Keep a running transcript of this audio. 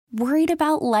Worried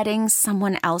about letting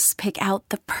someone else pick out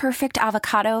the perfect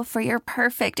avocado for your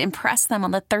perfect impress them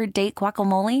on the third date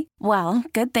guacamole? Well,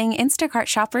 good thing Instacart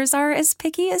shoppers are as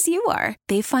picky as you are.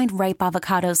 They find ripe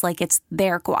avocados like it's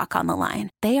their guac on the line.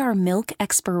 They are milk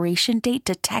expiration date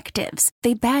detectives.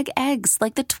 They bag eggs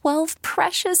like the 12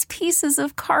 precious pieces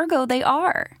of cargo they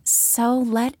are. So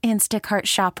let Instacart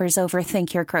shoppers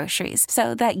overthink your groceries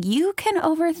so that you can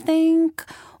overthink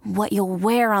what you'll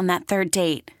wear on that third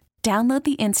date. Download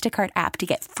the Instacart app to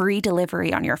get free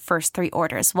delivery on your first 3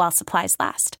 orders while supplies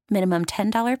last. Minimum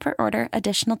 $10 per order.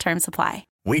 Additional terms apply.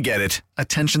 We get it.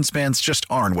 Attention spans just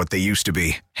aren't what they used to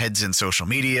be. Heads in social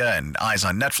media and eyes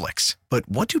on Netflix. But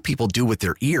what do people do with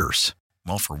their ears?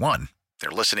 Well, for one, they're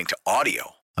listening to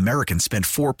audio. Americans spend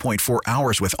 4.4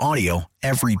 hours with audio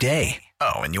every day.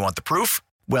 Oh, and you want the proof?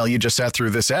 Well, you just sat through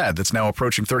this ad that's now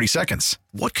approaching 30 seconds.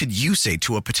 What could you say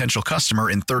to a potential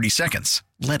customer in 30 seconds?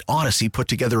 Let Odyssey put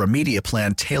together a media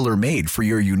plan tailor-made for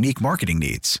your unique marketing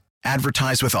needs.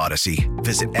 Advertise with Odyssey.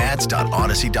 Visit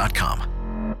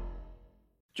ads.odyssey.com.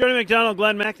 Jody McDonald,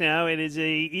 Glenn Macnow. It is a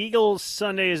Eagles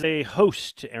Sunday as a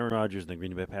host to Aaron Rodgers and the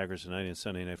Green Bay Packers tonight in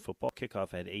Sunday Night Football.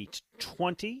 Kickoff at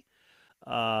 8:20.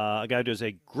 A guy who does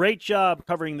a great job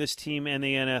covering this team and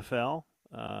the NFL.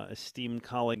 Esteemed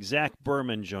colleague Zach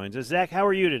Berman joins us. Zach, how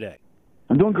are you today?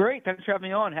 I'm doing great. Thanks for having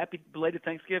me on. Happy belated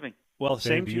Thanksgiving. Well,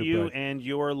 same to you and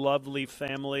your lovely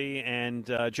family. And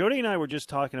Jody and I were just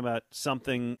talking about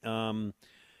something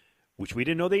which we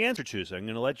didn't know the answer to, so I'm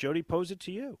going to let Jody pose it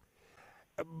to you.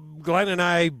 Glenn and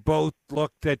I both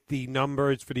looked at the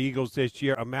numbers for the Eagles this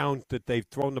year, amount that they've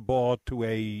thrown the ball to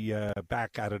a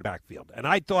back out of the backfield. And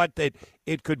I thought that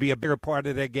it could be a bigger part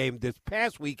of their game this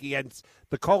past week against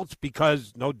the Colts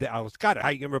because no Dallas Goedert. How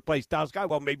you can replace Dallas Goedert?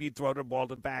 Well, maybe you throw the ball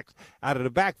to the backs out of the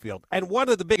backfield. And one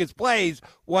of the biggest plays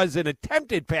was an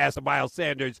attempted pass to Miles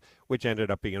Sanders, which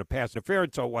ended up being a pass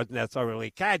interference, so it wasn't necessarily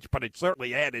a catch, but it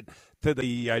certainly added to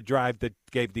the drive that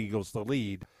gave the Eagles the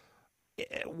lead.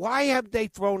 Why have they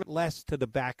thrown less to the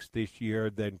backs this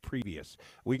year than previous?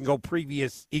 We can go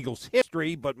previous Eagles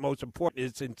history, but most important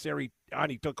is since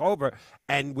Sirianni took over,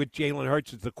 and with Jalen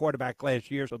Hurts as the quarterback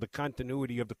last year, so the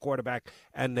continuity of the quarterback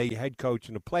and the head coach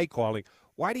and the play calling.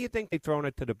 Why do you think they've thrown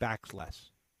it to the backs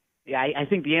less? Yeah, I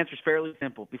think the answer is fairly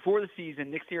simple. Before the season,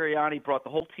 Nick Sirianni brought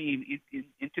the whole team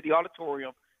into the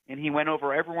auditorium, and he went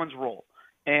over everyone's role.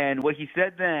 And what he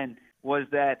said then was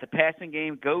that the passing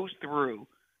game goes through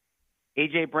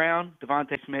A.J. Brown,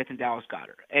 Devontae Smith, and Dallas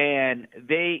Goedert. And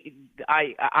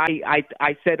I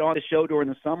said on the show during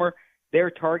the summer,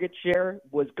 their target share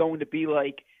was going to be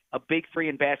like a big three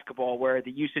in basketball where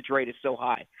the usage rate is so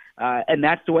high. And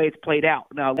that's the way it's played out.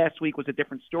 Now, last week was a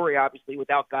different story, obviously,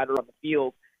 without Goedert on the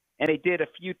field. And they did a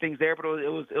few things there, but it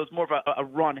was more of a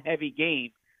run-heavy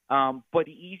game. But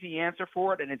the easy answer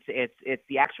for it, and it's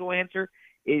the actual answer,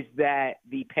 is that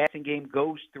the passing game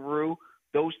goes through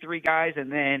those three guys,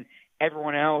 and then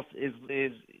everyone else is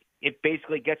it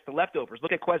basically gets the leftovers.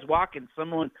 Look at Quez Watkins,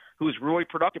 someone who was really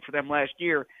productive for them last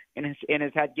year and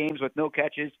has had games with no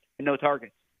catches and no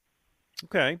targets.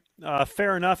 Okay,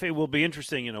 fair enough. It will be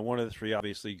interesting. One of the three,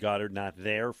 obviously, Goddard not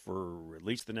there for at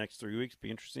least the next 3 weeks.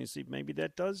 Be interesting to see if maybe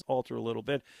that does alter a little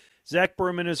bit. Zach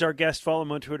Berman is our guest. Follow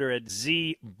him on Twitter at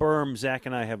ZBerm. Zach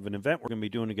and I have an event we're going to be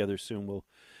doing together soon. We'll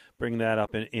bring that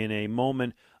up in a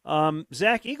moment.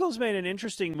 Zach, Eagles made an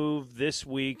interesting move this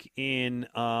week in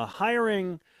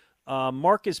hiring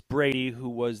Marcus Brady, who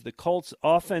was the Colts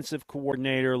offensive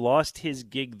coordinator, lost his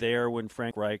gig there when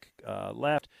Frank Reich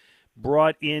left,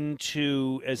 brought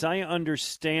into, as I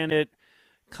understand it,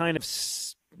 kind of,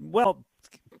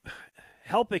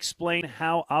 help explain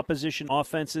how opposition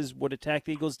offenses would attack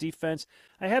the Eagles' defense.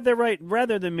 I have that right,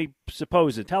 rather than me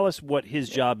suppose it. Tell us what his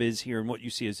job is here and what you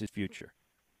see as his future.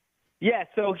 Yeah,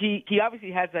 so he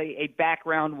obviously has a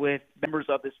background with members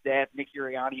of the staff, Nick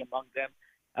Sirianni among them.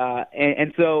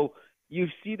 And so you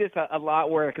see this a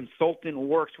lot where a consultant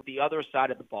works with the other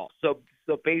side of the ball. So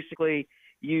basically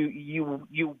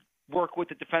you work with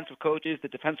the defensive coaches, the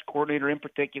defensive coordinator in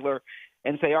particular,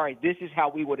 and say, all right, this is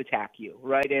how we would attack you,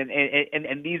 right?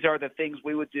 And these are the things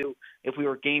we would do if we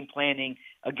were game planning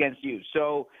against you.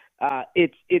 So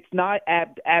it's not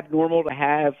abnormal to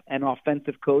have an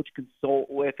offensive coach consult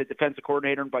with a defensive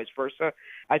coordinator and vice versa.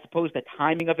 I suppose the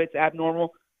timing of it's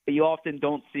abnormal, but you often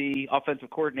don't see offensive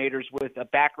coordinators with a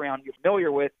background you're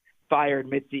familiar with fired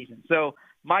midseason. So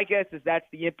my guess is that's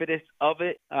the impetus of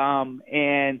it.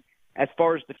 And as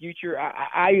far as the future,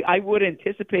 I would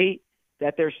anticipate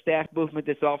that there's staff movement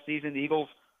this offseason. The Eagles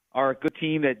are a good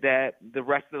team that the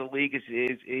rest of the league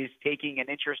is taking an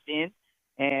interest in.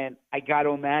 And I got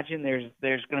to imagine there's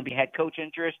going to be head coach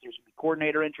interest, there's going to be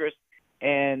coordinator interest,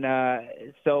 and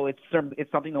so it's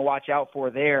something to watch out for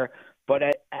there. But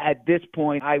at this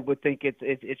point, I would think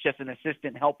it's just an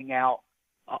assistant helping out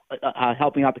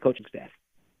the coaching staff.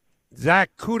 Zach,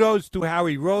 kudos to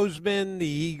Howie Roseman. The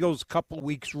Eagles, couple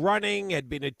weeks running, had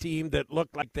been a team that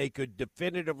looked like they could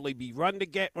definitively be run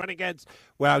against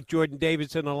without Jordan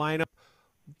Davis in the lineup.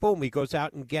 Boom, he goes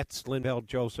out and gets Linval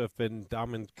Joseph and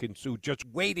Ndamukong Suh, just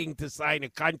waiting to sign a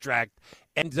contract.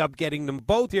 Ends up getting them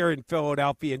both here in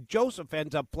Philadelphia, and Joseph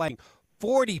ends up playing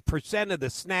 40% of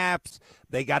the snaps.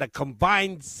 They got a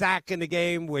combined sack in the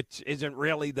game, which isn't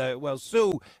really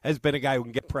Suh has been a guy who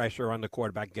can get pressure on the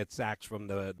quarterback and get sacks from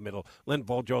the middle.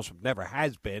 Linval Joseph never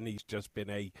has been. He's just been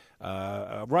a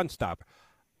run stopper.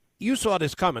 You saw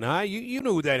this coming, huh? You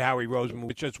knew that Howie Roseman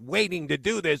was just waiting to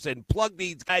do this and plug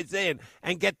these guys in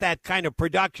and get that kind of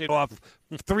production off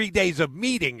 3 days of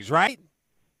meetings, right?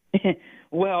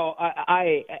 Well,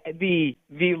 the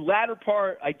latter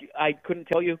part I couldn't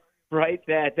tell you. Right,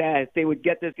 that they would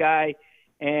get this guy,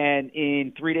 and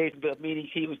in 3 days of meetings,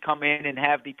 he would come in and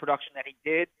have the production that he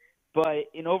did. But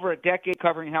in over a decade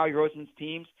covering Howie Roseman's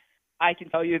teams, I can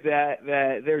tell you that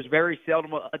there's very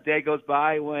seldom a day goes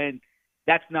by when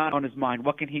that's not on his mind.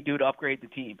 What can he do to upgrade the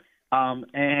team?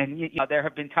 And there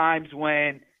have been times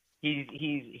when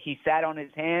he sat on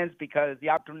his hands because the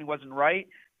opportunity wasn't right.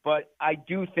 But I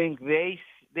do think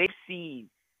they've seen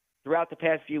throughout the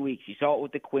past few weeks. You saw it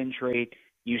with the Quinn trade.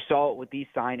 You saw it with these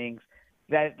signings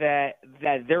that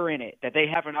they're in it, that they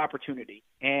have an opportunity.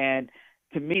 And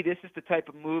to me, this is the type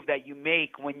of move that you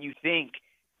make when you think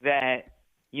that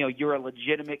you're a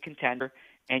legitimate contender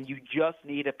and you just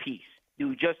need a piece.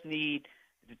 You just need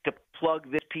to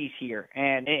plug this piece here,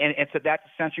 and so that's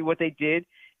essentially what they did.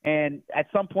 And at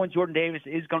some point, Jordan Davis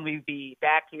is going to be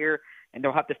back here, and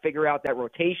they'll have to figure out that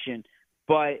rotation.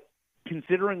 But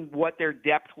considering what their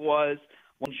depth was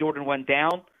when Jordan went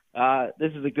down,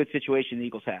 this is a good situation the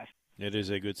Eagles have. It is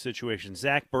a good situation.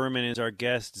 Zach Berman is our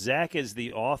guest. Zach is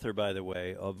the author, by the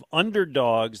way, of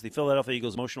Underdogs, the Philadelphia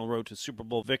Eagles' emotional road to Super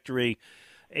Bowl victory.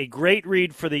 A great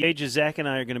read for the ages. Zach and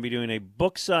I are going to be doing a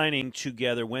book signing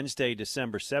together Wednesday,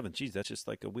 December 7th. Geez, that's just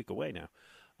like a week away now.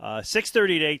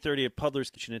 6:30 to 8:30 at Puddler's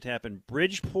Kitchen at Tap in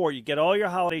Bridgeport. You get all your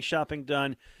holiday shopping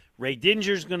done. Ray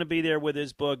Dinger's going to be there with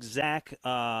his book. Zach,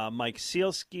 Mike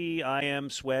Sealski, I am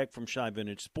Swag from Shy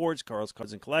Vintage Sports, Carl's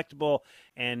Cousin Collectible,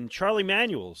 and Charlie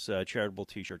Manuel's charitable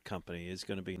T-shirt company is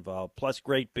going to be involved. Plus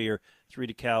great beer, 3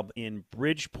 DeKalb in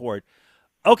Bridgeport.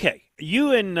 Okay,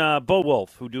 you and Bo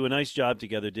Wolf, who do a nice job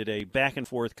together, did a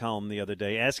back-and-forth column the other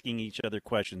day asking each other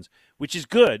questions, which is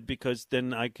good because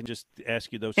then I can just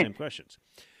ask you those same questions.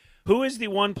 Who is the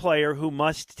one player who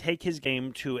must take his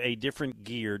game to a different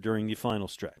gear during the final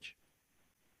stretch?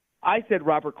 I said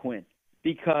Robert Quinn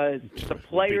because the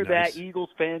player that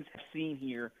Eagles fans have seen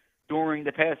here during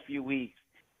the past few weeks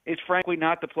is frankly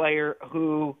not the player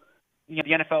who the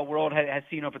NFL world has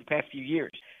seen over the past few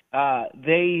years.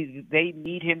 They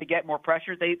need him to get more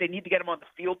pressure. They need to get him on the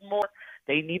field more.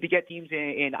 They need to get teams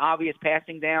in obvious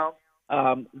passing down.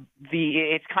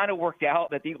 It's kind of worked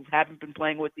out that the Eagles haven't been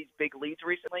playing with these big leads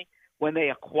recently. When they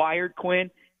acquired Quinn,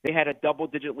 they had a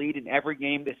double-digit lead in every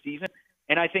game this season,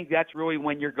 and I think that's really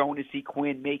when you're going to see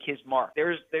Quinn make his mark.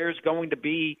 There's going to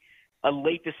be a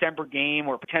late December game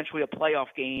or potentially a playoff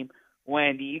game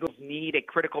when the Eagles need a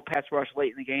critical pass rush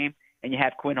late in the game, and you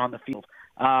have Quinn on the field.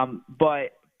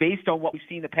 But based on what we've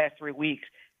seen the past 3 weeks,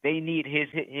 they need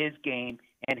his game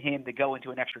and him to go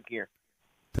into an extra gear.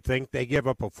 To think they give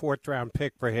up a fourth-round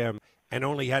pick for him and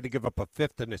only had to give up a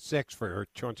fifth and a sixth for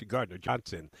Chauncey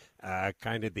Gardner-Johnson,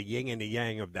 kind of the yin and the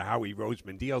yang of the Howie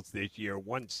Roseman deals this year.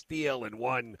 One steal and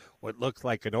one what looks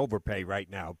like an overpay right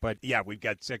now. But, yeah, we've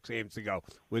got 6 games to go.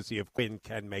 We'll see if Quinn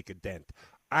can make a dent.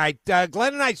 All right,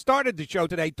 Glenn and I started the show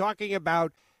today talking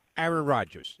about Aaron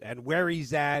Rodgers and where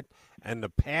he's at and the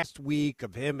past week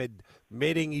of him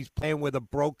admitting he's playing with a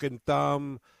broken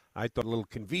thumb. I thought a little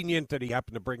convenient that he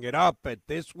happened to bring it up at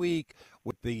this week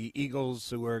with the Eagles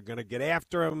who are going to get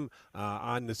after him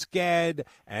on the sked.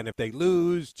 And if they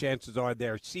lose, chances are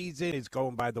their season is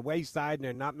going by the wayside and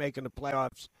they're not making the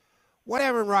playoffs. What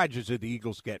Aaron Rodgers are the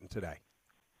Eagles getting today?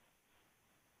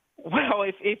 Well,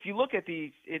 if you look at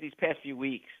these past few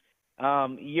weeks,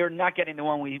 you're not getting the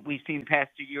one we've seen the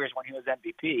past 2 years when he was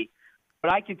MVP.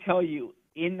 But I can tell you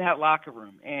in that locker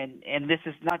room, and this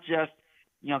is not just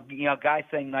guys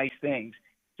saying nice things.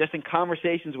 Just in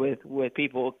conversations with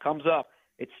people, it comes up.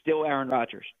 It's still Aaron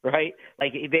Rodgers, right?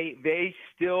 Like they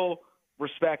still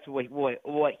respect what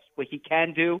he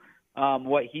can do,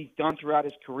 what he's done throughout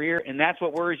his career, and that's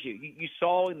what worries you. You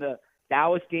saw in the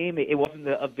Dallas game, it wasn't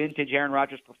a vintage Aaron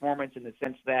Rodgers performance in the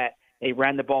sense that they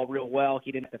ran the ball real well.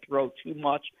 He didn't have to throw too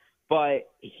much,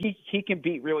 but he can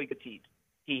beat really good teams.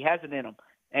 He has it in him.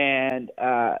 And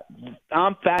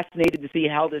I'm fascinated to see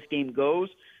how this game goes,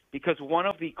 because one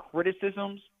of the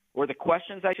criticisms, or the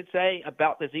questions I should say,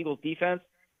 about this Eagles defense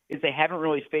is they haven't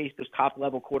really faced those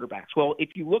top-level quarterbacks. Well,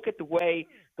 if you look at the way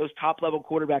those top-level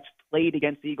quarterbacks played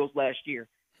against the Eagles last year,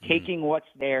 taking what's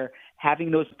there,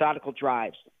 having those methodical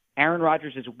drives, Aaron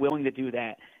Rodgers is willing to do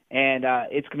that, and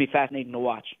it's going to be fascinating to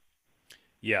watch.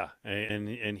 Yeah,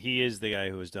 and he is the guy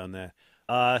who has done that.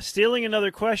 Stealing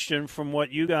another question from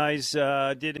what you guys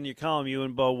did in your column, you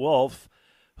and Bo Wolf,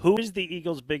 who is the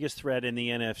Eagles' biggest threat in the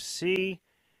NFC,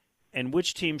 and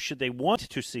which team should they want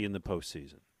to see in the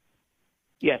postseason?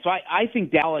 Yeah, so I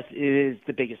think Dallas is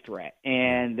the biggest threat,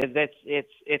 and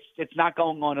it's not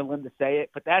going on a limb to say it,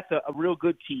 but that's a real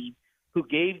good team who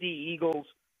gave the Eagles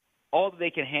all that they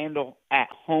can handle at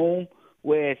home.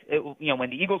 When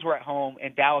the Eagles were at home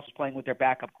and Dallas was playing with their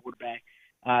backup quarterback,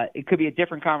 it could be a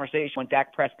different conversation when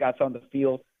Dak Prescott's on the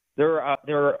field. They're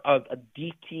a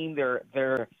deep team.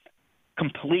 They're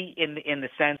complete in the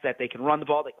sense that they can run the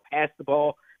ball, they can pass the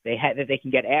ball, that they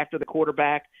can get after the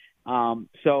quarterback.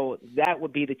 So that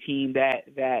would be the team that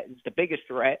is the biggest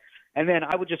threat. And then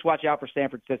I would just watch out for San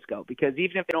Francisco, because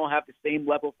even if they don't have the same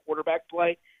level of quarterback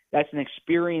play, that's an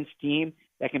experienced team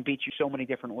that can beat you so many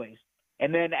different ways.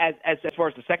 And then as far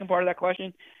as the second part of that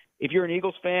question, if you're an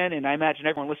Eagles fan, and I imagine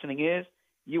everyone listening is,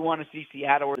 you want to see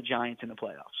Seattle or the Giants in the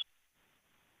playoffs.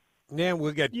 Yeah,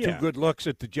 we'll get two good looks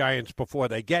at the Giants before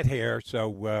they get here, so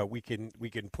we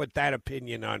can put that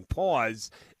opinion on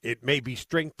pause. It may be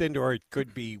strengthened or it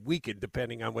could be weakened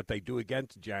depending on what they do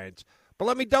against the Giants. But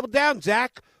let me double down,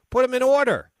 Zach. Put them in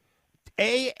order.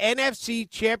 A NFC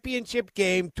championship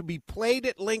game to be played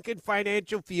at Lincoln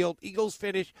Financial Field. Eagles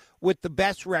finish with the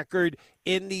best record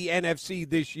in the NFC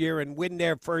this year and win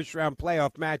their first-round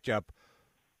playoff matchup.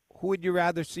 Who would you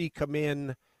rather see come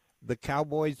in, the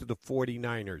Cowboys or the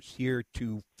 49ers, here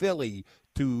to Philly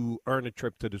to earn a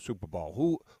trip to the Super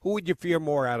Bowl? Who would you fear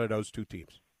more out of those two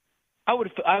teams? I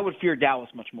would fear Dallas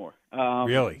much more.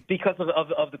 Really? Because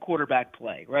of the quarterback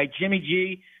play, right? Jimmy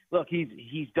G, look,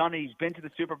 he's done it. He's been to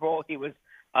the Super Bowl. He was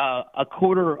a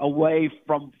quarter away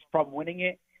from winning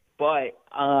it. But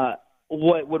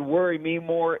what would worry me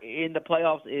more in the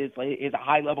playoffs is a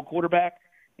high-level quarterback.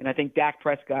 And I think Dak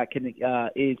Prescott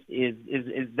is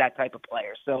that type of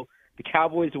player. So the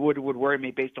Cowboys would worry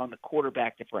me based on the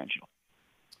quarterback differential.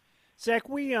 Zach,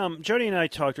 Jody and I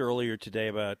talked earlier today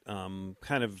about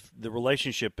kind of the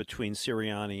relationship between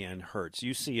Sirianni and Hurts.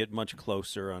 You see it much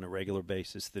closer on a regular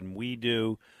basis than we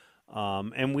do.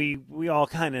 And we all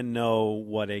kind of know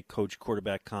what a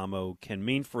coach-quarterback combo can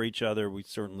mean for each other. We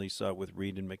certainly saw it with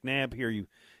Reed and McNabb. Here you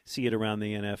see it around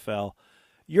the NFL.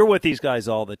 You're with these guys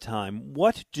all the time.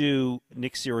 What do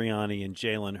Nick Sirianni and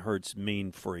Jalen Hurts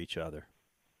mean for each other?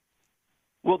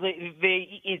 Well,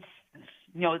 it's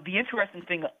the interesting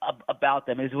thing about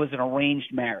them is it was an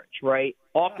arranged marriage, right?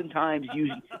 Oftentimes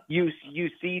you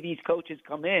see these coaches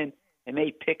come in and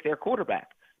they pick their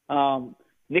quarterback.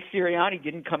 Nick Sirianni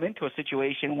didn't come into a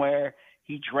situation where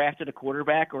he drafted a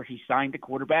quarterback or he signed a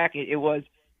quarterback. It was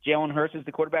Jalen Hurts is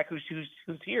the quarterback who's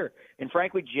here, and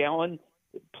frankly, Jalen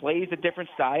plays a different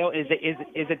style, is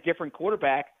a different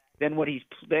quarterback than what he's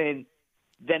than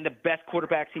the best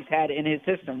quarterbacks he's had in his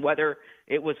system. Whether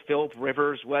it was Philip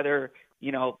Rivers, whether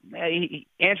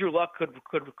Andrew Luck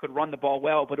could run the ball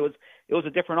well, but it was a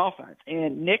different offense.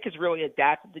 And Nick has really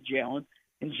adapted to Jalen,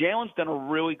 and Jalen's done a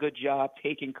really good job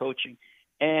taking coaching.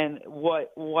 And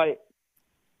what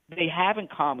they have in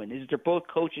common is they're both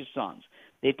coaches' sons.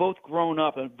 They've both grown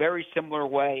up in a very similar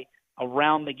way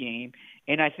around the game.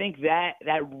 And I think that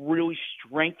really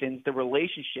strengthens the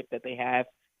relationship that they have,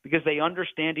 because they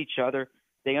understand each other.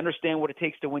 They understand what it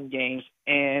takes to win games,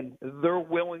 and they're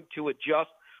willing to adjust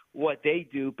what they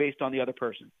do based on the other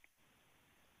person.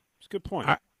 It's a good point.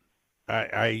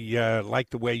 I like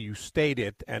the way you state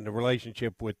it, and the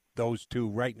relationship with those two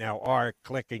right now are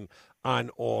clicking on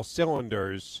all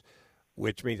cylinders,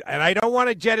 which means – and I don't want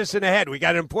to jettison ahead. We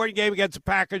got an important game against the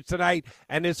Packers tonight,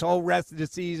 and this whole rest of the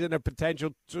season, a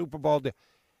potential Super Bowl.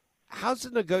 How's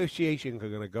the negotiation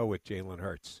going to go with Jalen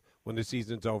Hurts when the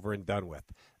season's over and done with?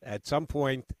 At some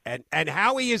point, and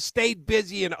how he has stayed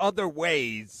busy in other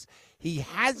ways, he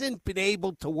hasn't been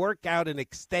able to work out an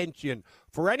extension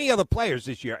for any other players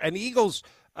this year. And the Eagles,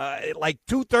 like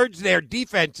two-thirds of their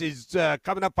defense is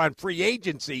coming up on free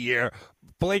agency here.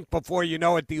 Blink before you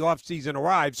know it, the offseason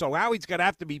arrives. So Howie's going to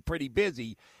have to be pretty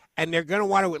busy. And they're going to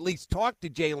want to at least talk to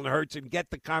Jalen Hurts and get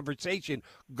the conversation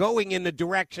going in the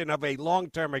direction of a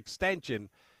long-term extension.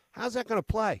 How's that going to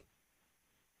play?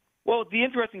 Well, the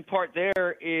interesting part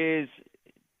there is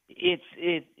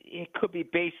it could be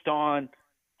based on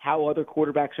how other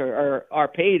quarterbacks are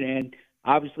paid, and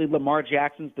obviously Lamar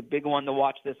Jackson's the big one to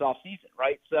watch this offseason,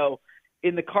 right? So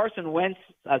in the Carson Wentz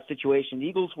situation, the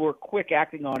Eagles were quick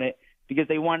acting on it because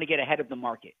they wanted to get ahead of the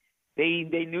market. They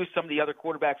knew some of the other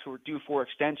quarterbacks who were due for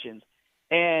extensions,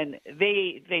 and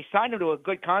they signed him to a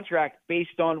good contract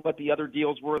based on what the other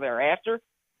deals were thereafter.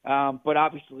 But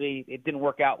obviously it didn't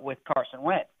work out with Carson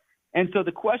Wentz. And so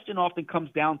the question often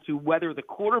comes down to whether the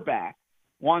quarterback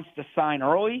wants to sign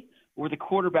early or the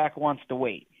quarterback wants to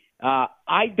wait.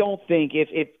 I don't think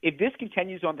if this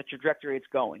continues on the trajectory it's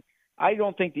going, I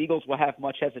don't think the Eagles will have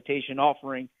much hesitation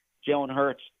offering Jalen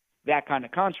Hurts that kind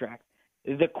of contract.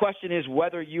 The question is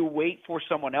whether you wait for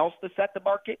someone else to set the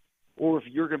market or if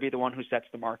you're going to be the one who sets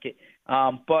the market.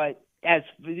 But as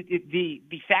the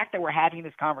fact that we're having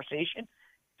this conversation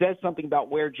says something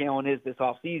about where Jalen is this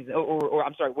offseason, or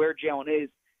I'm sorry, where Jalen is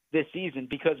this season,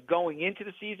 because going into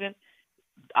the season,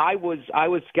 I was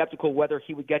skeptical whether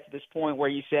he would get to this point where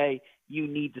you say you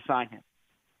need to sign him.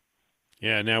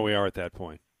 Yeah, now we are at that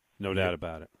point. No doubt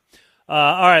about it.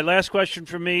 All right, last question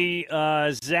for me.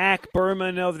 Zach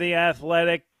Berman of The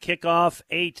Athletic, kickoff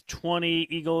 8:20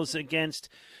 Eagles against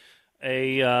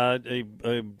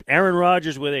Aaron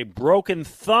Rodgers with a broken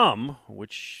thumb,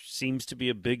 which seems to be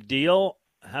a big deal.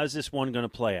 How's this one going to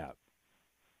play out?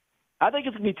 I think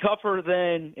it's going to be tougher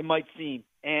than it might seem,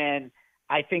 and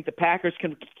I think the Packers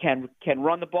can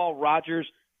run the ball. Rodgers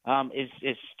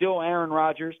is still Aaron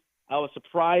Rodgers. I was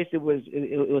surprised it was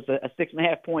a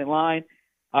 6.5-point line.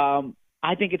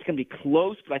 I think it's going to be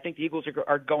close, but I think the Eagles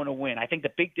are going to win. I think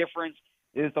the big difference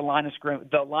is the lines of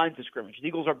scrimmage. The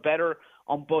Eagles are better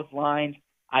on both lines.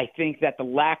 I think that the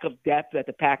lack of depth that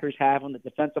the Packers have on the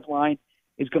defensive line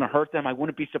is going to hurt them. I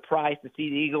wouldn't be surprised to see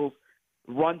the Eagles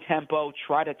run tempo,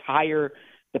 try to tire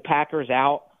the Packers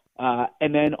out,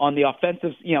 and then on the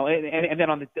offensive, and then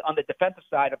on the defensive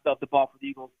side of the ball for the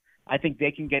Eagles, I think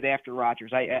they can get after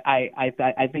Rodgers.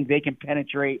 I think they can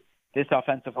penetrate this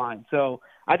offensive line. So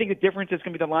I think the difference is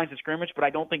going to be the lines of scrimmage, but I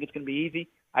don't think it's going to be easy.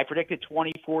 I predicted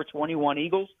 24-21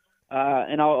 Eagles,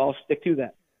 and I'll stick to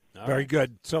that. Very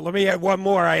good. So let me add one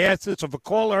more. I asked this of a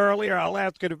caller earlier. I'll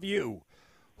ask it of you.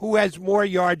 Who has more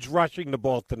yards rushing the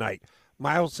ball tonight,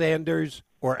 Miles Sanders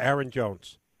or Aaron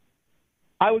Jones?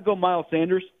 I would go Miles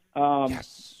Sanders.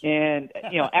 Yes. And,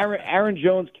 Aaron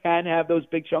Jones can have those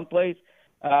big chunk plays,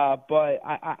 but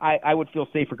I would feel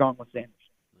safer going with Sanders.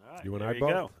 All right, you and there I you both.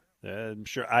 go. I'm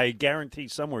sure. I guarantee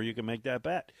somewhere you can make that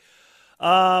bet.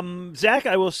 Zach,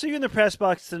 I will see you in the press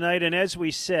box tonight, and as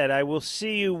we said, I will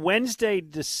see you Wednesday,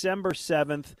 December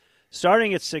 7th,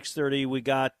 starting at 6:30. We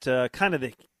got kind of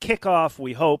the kickoff,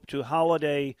 we hope, to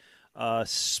holiday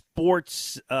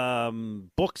sports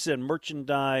books and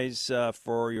merchandise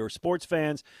for your sports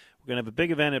fans. We're going to have a big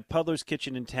event at Puddler's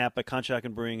Kitchen in Tampa,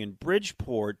 Conshohocken Brewing in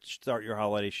Bridgeport. Start your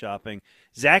holiday shopping.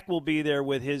 Zach will be there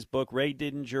with his book, Ray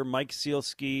Didinger, Mike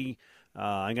Sealski.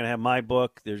 I'm going to have my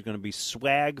book. There's going to be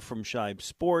swag from Shibe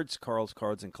Sports, Carl's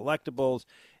Cards and Collectibles,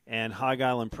 and Hog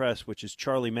Island Press, which is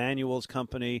Charlie Manuel's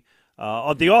company.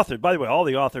 The author, by the way, all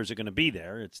the authors are going to be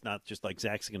there. It's not just like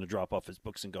Zach's going to drop off his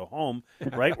books and go home,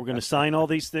 right? We're going to sign all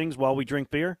these things while we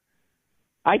drink beer.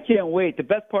 I can't wait. The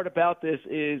best part about this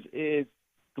is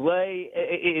Glenn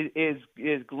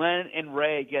and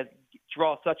Ray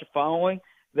draw such a following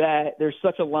that there's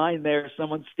such a line there.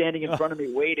 Someone's standing in front of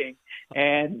me waiting,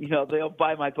 and they'll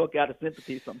buy my book out of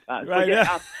sympathy sometimes. Right?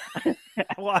 Yeah,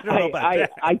 well, I don't know about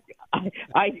that.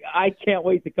 I can't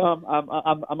wait to come.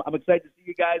 I'm excited to see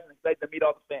you guys and excited to meet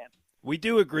all the fans. We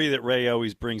do agree that Ray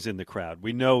always brings in the crowd.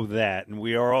 We know that, and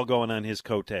we are all going on his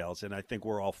coattails, and I think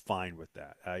we're all fine with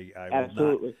that. I Absolutely.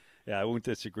 Will not, yeah, I won't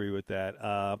disagree with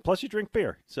that. Plus, you drink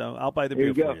beer, so I'll buy the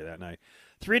beer for you that night.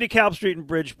 3 DeKalb Street in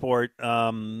Bridgeport,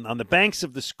 on the banks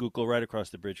of the Schuylkill, right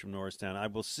across the bridge from Norristown. I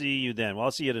will see you then. Well,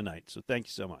 I'll see you tonight, so thank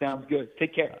you so much. Sounds good.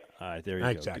 Take care. All right, there you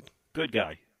Thanks, go. Zach. Good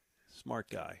guy. Smart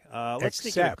guy. Let's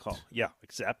take a Except. call. Yeah,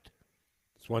 except.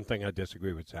 It's one thing I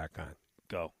disagree with Zach on.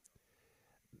 Go.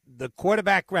 The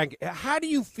quarterback rank. How do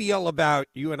you feel about,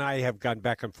 you and I have gone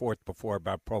back and forth before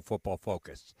about Pro Football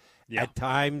Focus. Yeah. At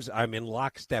times I'm in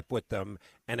lockstep with them,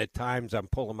 and at times I'm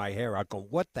pulling my hair out going,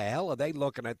 what the hell are they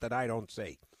looking at that I don't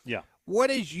see? Yeah. What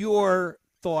is your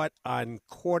thought on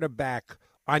quarterback,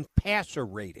 on passer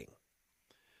rating?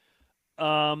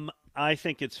 I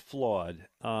think it's flawed.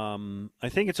 I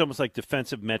think it's almost like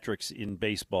defensive metrics in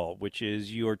baseball, which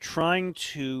is you're trying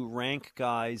to rank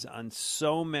guys on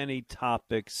so many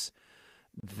topics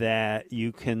that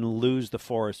you can lose the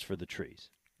forest for the trees.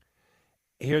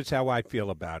 Here's how I feel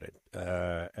about it,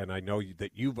 and I know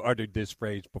that you've uttered this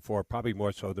phrase before, probably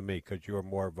more so than me because you're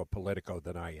more of a politico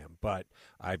than I am, but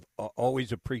I've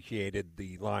always appreciated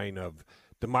the line of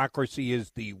democracy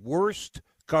is the worst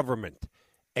government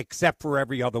except for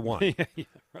every other one. Yeah,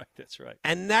 right, that's right.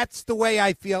 And that's the way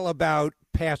I feel about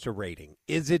passer rating.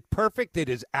 Is it perfect? It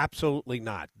is absolutely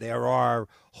not. There are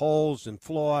holes and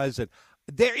flaws, and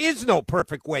there is no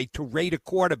perfect way to rate a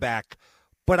quarterback,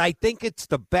 but I think it's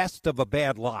the best of a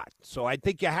bad lot. So I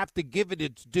think you have to give it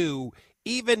its due,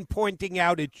 even pointing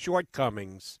out its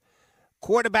shortcomings.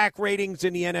 Quarterback ratings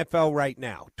in the NFL right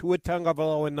now: Tua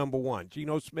Tagovailoa number 1,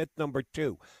 Geno Smith number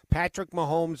 2, Patrick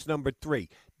Mahomes number 3,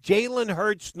 Jalen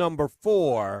Hurts number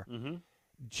 4,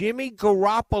 Jimmy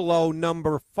Garoppolo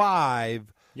number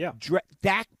 5,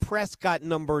 Dak Prescott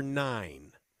number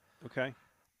 9. Okay.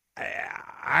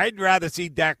 I'd rather see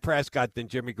Dak Prescott than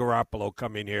Jimmy Garoppolo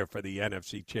come in here for the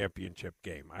NFC Championship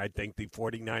game. I think the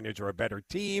 49ers are a better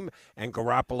team, and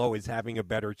Garoppolo is having a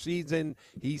better season.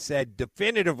 He said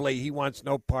definitively he wants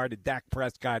no part of Dak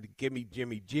Prescott. Give me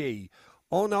Jimmy G.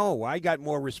 Oh, no, I got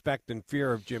more respect and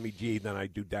fear of Jimmy G than I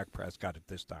do Dak Prescott at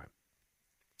this time.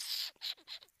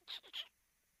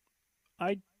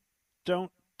 I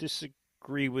don't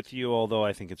disagree with you, although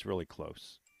I think it's really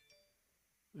close.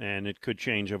 And it could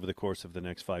change over the course of the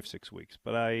next 5-6 weeks.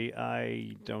 But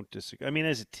I don't disagree. I mean,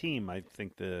 as a team, I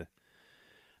think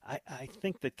I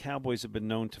think that Cowboys have been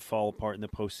known to fall apart in the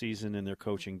postseason, and their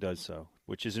coaching does so,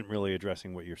 which isn't really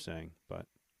addressing what you're saying. But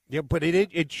yeah, but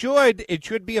it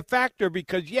should be a factor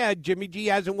because, yeah, Jimmy G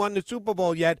hasn't won the Super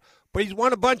Bowl yet, but he's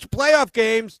won a bunch of playoff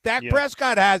games. Dak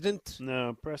Prescott hasn't.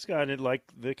 No, Prescott, like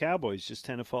the Cowboys, just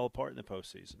tend to fall apart in the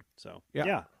postseason. So,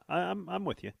 yeah I'm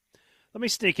with you. Let me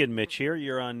sneak in Mitch here.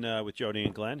 You're on with Jody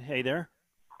and Glenn. Hey there.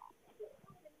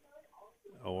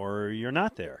 Or you're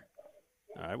not there.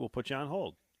 All right, we'll put you on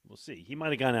hold. We'll see. He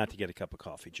might have gone out to get a cup of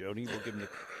coffee, Jody. We'll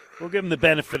give him the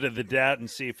benefit of the doubt and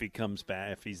see if he comes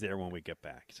back, if he's there when we get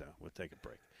back. So we'll take a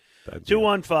break.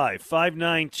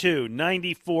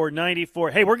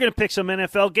 215-592-9494. Hey, we're going to pick some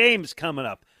NFL games coming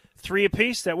up. 3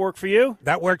 apiece. That work for you?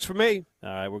 That works for me. All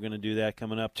right, we're going to do that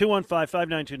coming up.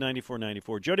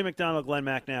 215-592-9494. Jody McDonald, Glenn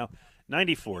Macnow,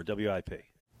 94 WIP.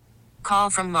 Call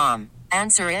from mom.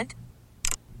 Answer it.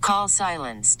 Call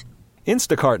silenced.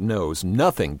 Instacart knows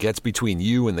nothing gets between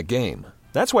you and the game.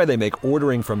 That's why they make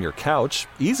ordering from your couch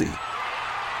easy.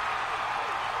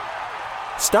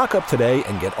 Stock up today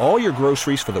and get all your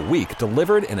groceries for the week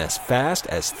delivered in as fast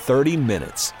as 30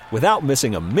 minutes without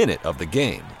missing a minute of the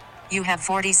game. You have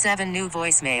 47 new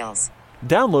voicemails.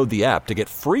 Download the app to get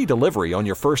free delivery on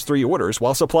your first 3 orders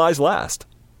while supplies last.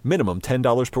 Minimum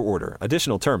 $10 per order.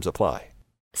 Additional terms apply.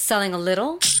 Selling a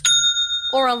little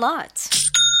or a lot?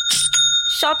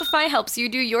 Shopify helps you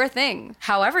do your thing,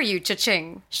 however you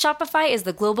cha-ching. Shopify is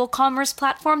the global commerce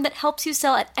platform that helps you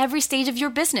sell at every stage of your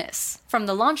business. From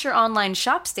the launch your online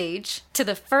shop stage, to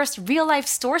the first real-life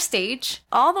store stage,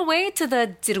 all the way to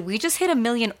the did we just hit 1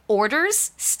 million orders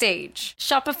stage.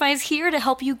 Shopify's here to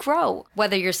help you grow.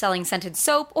 Whether you're selling scented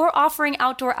soap or offering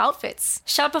outdoor outfits,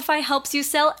 Shopify helps you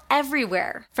sell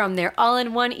everywhere. From their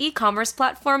all-in-one e-commerce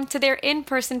platform to their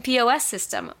in-person POS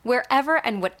system, wherever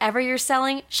and whatever you're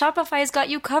selling, Shopify's got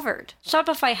you covered.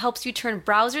 Shopify helps you turn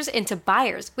browsers into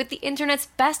buyers with the internet's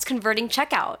best converting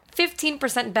checkout.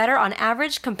 15% better on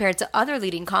average compared to other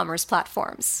leading commerce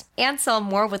platforms. And sell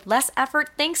more with less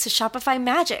effort thanks to Shopify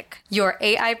Magic, your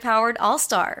AI-powered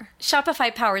all-star.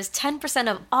 Shopify powers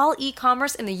 10% of all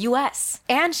e-commerce in the U.S.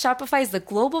 And Shopify is the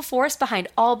global force behind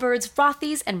Allbirds,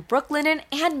 Rothy's, and Brooklinen,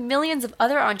 and millions of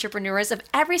other entrepreneurs of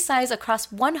every size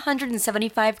across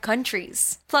 175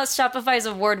 countries. Plus, Shopify's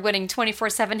award-winning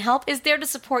 24/7 help is there to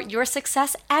support your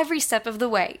success every step of the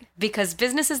way. Because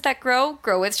businesses that grow,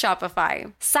 grow with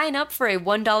Shopify. Sign up for a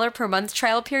 $1 per month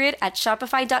trial period at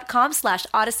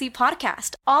shopify.com/Odyssey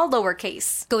Podcast, all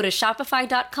lowercase. Go to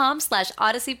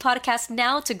shopify.com/Odyssey Podcast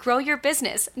now to grow your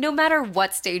business, no matter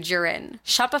what stage you're in.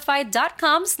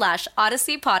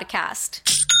 Shopify.com/Odyssey Podcast.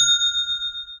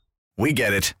 We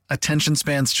get it. Attention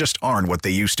spans just aren't what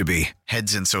they used to be.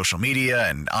 Heads in social media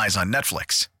and eyes on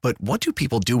Netflix. But what do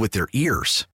people do with their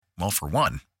ears? Well, for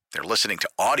one, they're listening to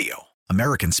audio.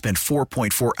 Americans spend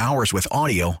 4.4 hours with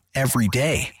audio every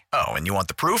day. Oh, and you want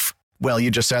the proof? Well,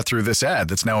 you just sat through this ad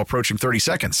that's now approaching 30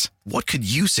 seconds. What could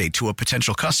you say to a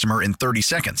potential customer in 30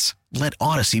 seconds? Let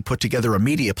Odyssey put together a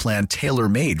media plan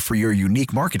tailor-made for your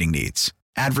unique marketing needs.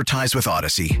 Advertise with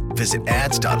Odyssey. Visit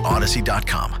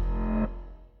ads.odyssey.com.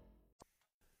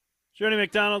 Jody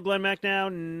McDonald, Glenn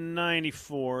Macnow,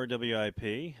 94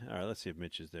 WIP. All right, let's see if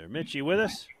Mitch is there. Mitch, you with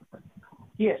us?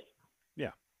 Yes.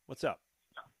 Yeah. What's up?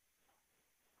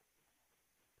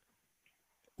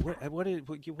 What is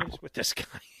with this guy?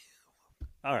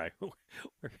 All right,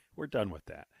 we're done with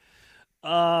that.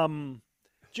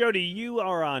 Jody, you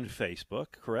are on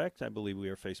Facebook, correct? I believe we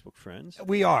are Facebook friends.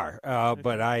 We are,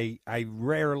 but I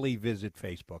rarely visit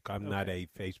Facebook. I'm not a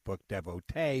Facebook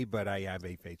devotee, but I have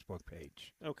a Facebook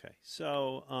page. Okay,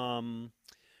 so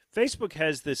Facebook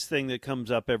has this thing that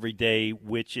comes up every day,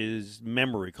 which is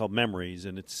called Memories,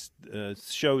 and it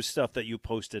shows stuff that you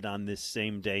posted on this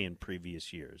same day in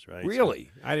previous years, right?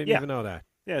 Really? So, I didn't even know that.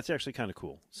 Yeah, it's actually kind of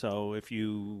cool. So if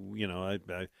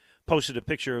I posted a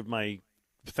picture of my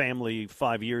family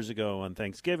 5 years ago on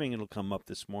Thanksgiving, it'll come up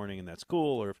this morning, and that's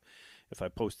cool. Or if I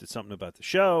posted something about the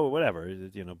show, or whatever,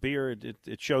 beer,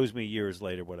 it shows me years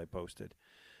later what I posted.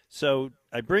 So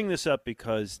I bring this up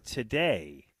because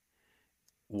today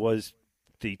was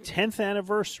the 10th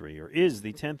anniversary, or is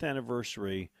the 10th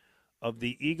anniversary of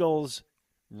the Eagles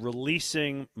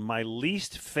releasing my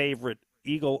least favorite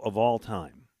Eagle of all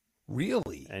time.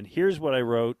 Really? And here's what I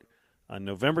wrote on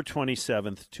November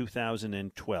 27th,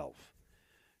 2012.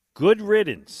 Good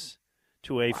riddance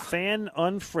to a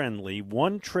fan-unfriendly,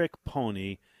 one-trick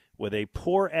pony with a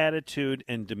poor attitude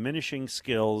and diminishing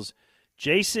skills.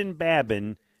 Jason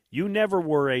Babin, you never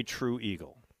were a true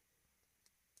Eagle.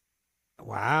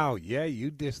 Wow, yeah,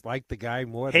 you disliked the guy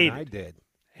more than I did.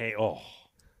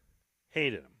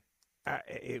 Hated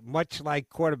him. Much like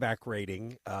quarterback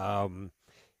rating,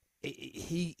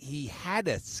 he had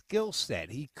a skill set.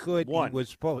 He was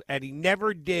supposed, and he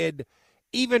never did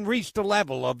even reach the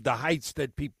level of the heights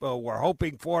that people were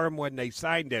hoping for him when they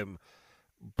signed him.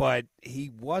 But he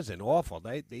wasn't awful.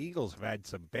 The Eagles have had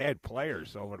some bad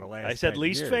players over the last. I said 10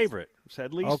 least years. favorite. I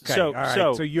said least. Okay, so, all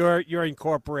right. So you're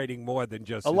incorporating more than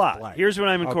just a his lot. play. Here's what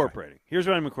I'm incorporating.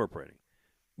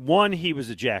 One, he was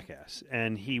a jackass,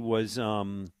 and he was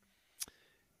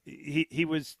he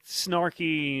was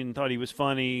snarky and thought he was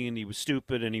funny, and he was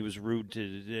stupid, and he was rude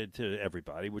to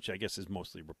everybody, which I guess is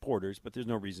mostly reporters, but there's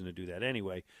no reason to do that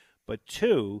anyway. But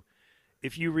two,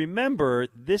 if you remember,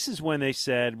 this is when they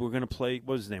said we're going to play.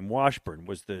 What was his name? Washburn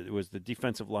was the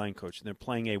defensive line coach, and they're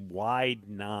playing a wide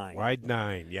nine. Wide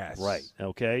nine, yes. Right.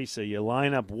 Okay. So you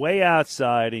line up way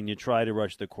outside and you try to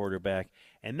rush the quarterback,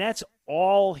 and that's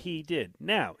all he did.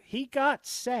 Now he got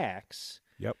sacks.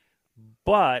 Yep.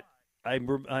 But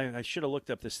I should have looked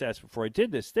up the stats before I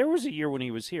did this. There was a year when he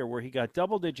was here where he got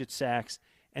double-digit sacks,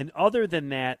 and other than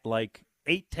that, like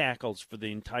 8 tackles for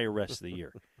the entire rest of the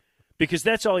year. Because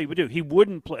that's all he would do. He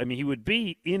wouldn't play. I mean, he would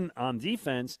be in on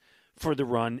defense for the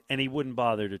run, and he wouldn't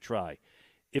bother to try.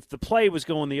 If the play was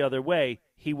going the other way,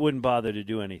 he wouldn't bother to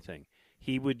do anything.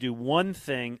 He would do one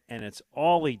thing, and it's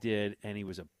all he did, and he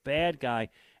was a bad guy,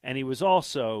 and he was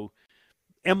also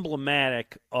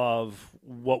emblematic of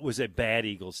what was a bad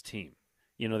Eagles team.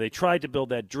 You know, they tried to build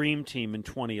that dream team in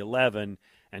 2011,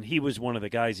 and he was one of the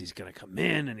guys. He's going to come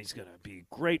in, and he's going to be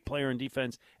a great player in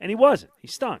defense, and he wasn't. He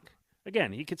stunk.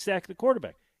 Again, he could sack the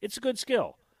quarterback. It's a good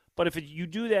skill. But if you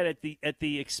do that at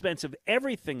the expense of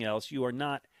everything else, you are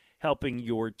not helping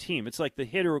your team. It's like the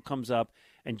hitter who comes up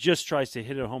and just tries to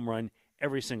hit a home run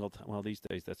every single time. Well, these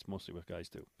days, that's mostly what guys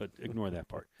do, but ignore that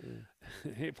part.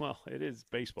 Well, it is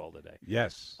baseball today.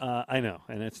 Yes. I know,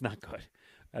 and it's not good.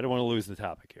 I don't want to lose the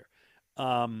topic here.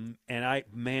 And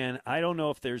I don't know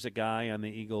if there's a guy on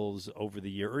the Eagles over the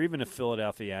year, or even a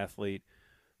Philadelphia athlete,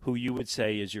 who you would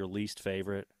say is your least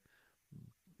favorite.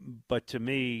 But to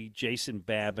me, Jason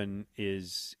Babin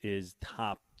is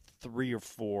top 3 or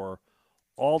 4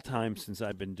 all time since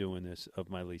I've been doing this of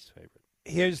my least favorite.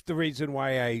 Here's the reason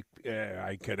why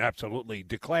I can absolutely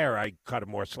declare I cut him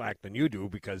more slack than you do,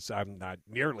 because I'm not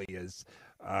nearly as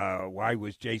why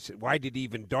did he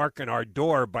even darken our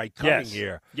door by coming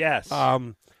here? Yes.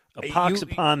 A pox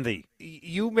upon thee.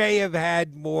 You may have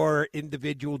had more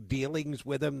individual dealings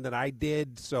with him than I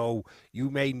did, so you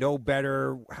may know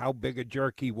better how big a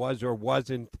jerk he was or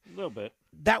wasn't. A little bit.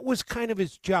 That was kind of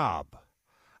his job.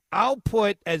 I'll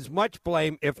put as much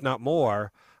blame, if not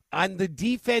more, on the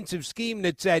defensive scheme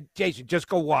that said, Jason, just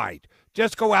go wide.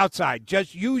 Just go outside.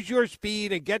 Just use your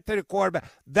speed and get to the quarterback.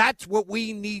 That's what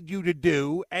we need you to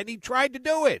do. And he tried to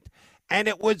do it. And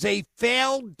it was a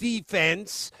failed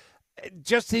defense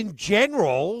just in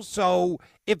general. So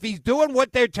if he's doing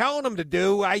what they're telling him to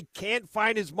do, I can't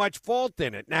find as much fault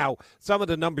in it. Now, some of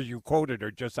the numbers you quoted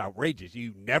are just outrageous.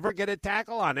 You never get a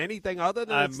tackle on anything other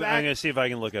than I'm going to see if I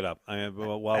can look it up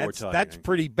while we're talking. That's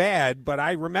pretty bad, but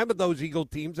I remember those Eagle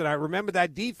teams, and I remember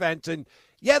that defense, and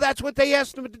yeah, that's what they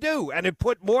asked him to do. And it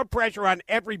put more pressure on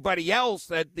everybody else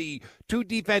that the 2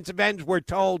 defensive ends were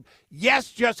told,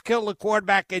 yes, just kill the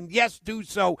quarterback, and yes, do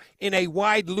so in a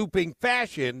wide looping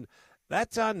fashion.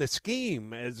 That's on the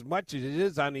scheme as much as it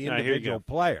is on the individual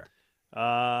player.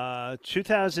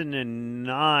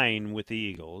 2009 with the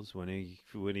Eagles when he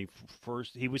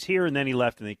was here and then he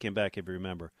left and they came back, if you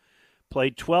remember.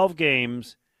 Played 12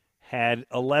 games, had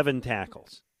 11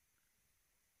 tackles.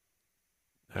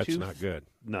 That's not good.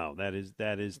 No, that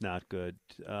is not good.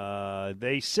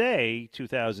 They say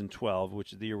 2012,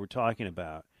 which is the year we're talking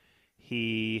about,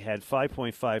 he had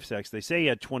 5.5 sacks. They say he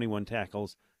had 21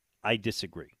 tackles. I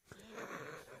disagree.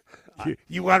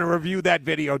 You want to review that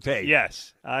videotape?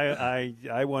 Yes.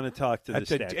 I want to talk to the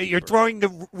stat keeper. You're throwing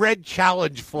the red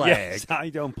challenge flag. Yes, I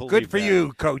don't believe Good for that.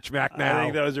 you, Coach McNally. I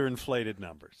think those are inflated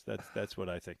numbers. That's what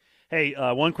I think. Hey,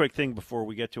 one quick thing before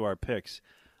we get to our picks.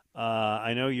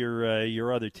 I know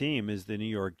your other team is the New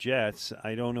York Jets.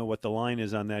 I don't know what the line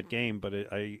is on that game, but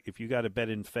if you got to bet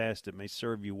in fast, it may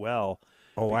serve you well.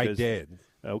 Oh, I did.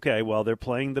 Okay, well, they're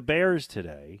playing the Bears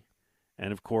today,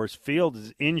 and, of course, Fields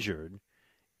is injured,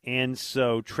 and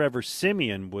so Trevor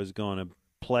Siemian was going to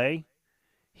play.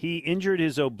 He injured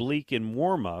his oblique in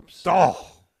warm-ups.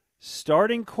 Oh!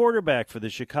 Starting quarterback for the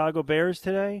Chicago Bears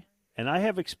today, and I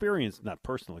have experience, not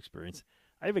personal experience,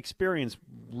 I have experience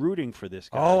rooting for this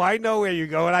guy. Oh, I know where you're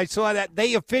going. I saw that.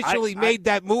 They officially made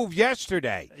that move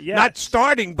yesterday. Yes. Not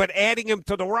starting, but adding him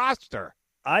to the roster.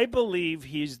 I believe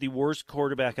he's the worst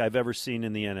quarterback I've ever seen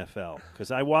in the NFL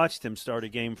because I watched him start a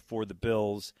game for the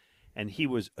Bills, and he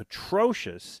was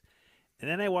atrocious. And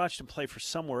then I watched him play for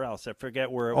somewhere else. I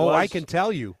forget where it was. Oh, I can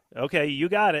tell you. Okay, you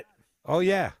got it. Oh,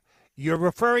 yeah. You're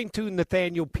referring to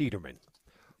Nathaniel Peterman,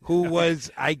 who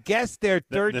was, I guess, their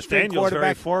third-string quarterback.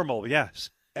 Very formal, yes.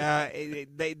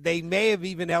 They may have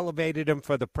even elevated him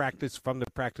from the practice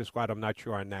squad. I'm not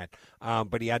sure on that.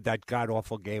 But he had that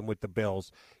god-awful game with the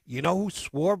Bills. You know who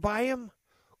swore by him?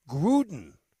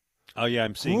 Gruden. Oh, yeah,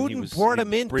 I'm seeing Gruden brought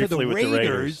him into the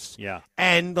Raiders. Yeah.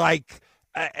 And,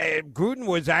 Gruden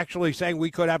was actually saying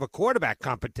we could have a quarterback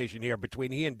competition here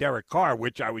between he and Derek Carr,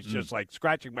 which I was just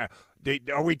scratching my.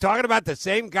 Are we talking about the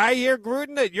same guy here,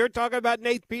 Gruden, that you're talking about,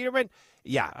 Nate Peterman?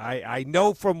 Yeah, I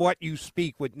know from what you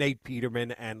speak with Nate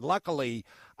Peterman, and luckily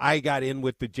I got in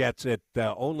with the Jets at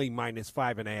only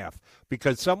 -5.5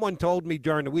 because someone told me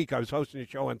during the week, I was hosting a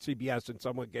show on CBS, and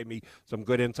someone gave me some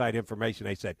good inside information.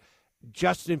 They said,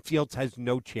 Justin Fields has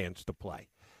no chance to play.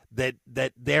 That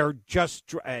they're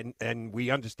just – and we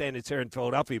understand it's here in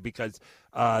Philadelphia because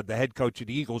the head coach of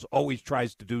the Eagles always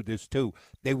tries to do this too.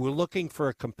 They were looking for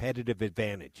a competitive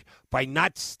advantage by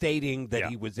not stating that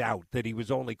he was out, that he was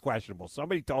only questionable.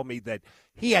 Somebody told me that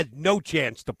he had no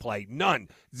chance to play, none,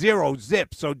 0,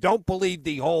 zip. So don't believe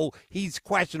the whole he's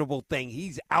questionable thing.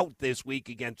 He's out this week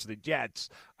against the Jets.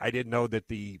 I didn't know that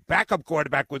the backup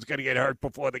quarterback was going to get hurt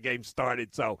before the game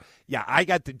started. So, yeah, I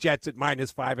got the Jets at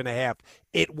 -5.5.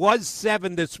 It was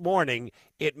 7 this morning.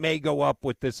 It may go up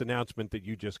with this announcement that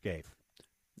you just gave.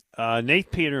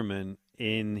 Nate Peterman,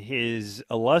 in his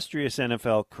illustrious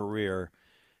NFL career,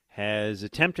 has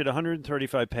attempted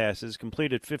 135 passes,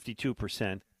 completed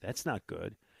 52%. That's not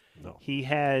good. No. He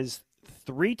has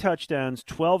 3 touchdowns,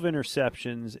 12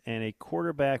 interceptions, and a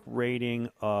quarterback rating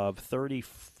of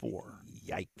 34.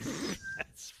 Yikes.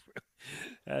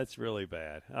 That's really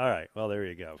bad. All right. Well, there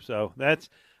you go. So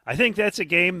I think that's a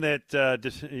game that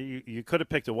you could have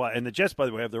picked a while. And the Jets, by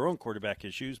the way, have their own quarterback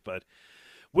issues, but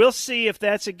we'll see if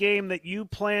that's a game that you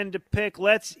plan to pick.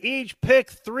 Let's each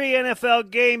pick 3 NFL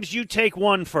games. You take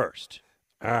one first.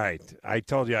 All right. I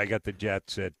told you I got the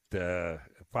Jets at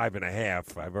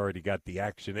 5.5. I've already got the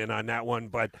action in on that one,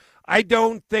 but I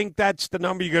don't think that's the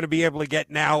number you're going to be able to get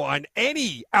now on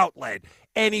any outlet,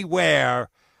 anywhere.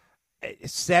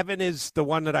 7 is the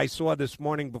one that I saw this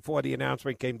morning before the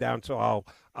announcement came down, so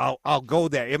I'll go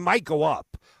there. It might go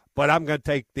up, but I'm going to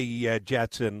take the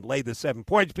Jets and lay the 7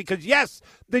 points because, yes,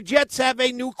 the Jets have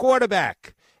a new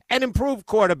quarterback, an improved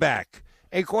quarterback,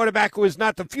 a quarterback who is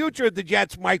not the future of the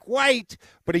Jets, Mike White,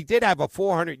 but he did have a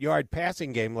 400-yard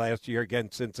passing game last year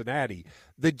against Cincinnati.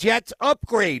 The Jets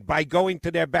upgrade by going to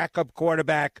their backup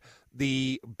quarterback.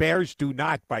 The Bears do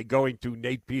not by going to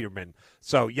Nate Peterman.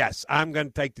 So, yes, I'm going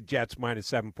to take the Jets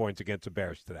 -7 points against the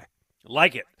Bears today.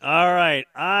 Like it. All right.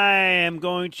 I am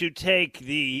going to take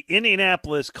the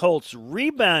Indianapolis Colts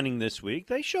rebounding this week.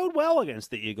 They showed well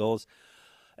against the Eagles.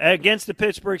 Against the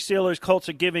Pittsburgh Steelers, Colts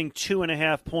are giving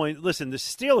 2.5 points. Listen, the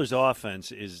Steelers'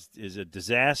 offense is a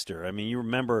disaster. I mean, you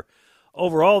remember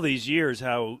over all these years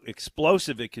how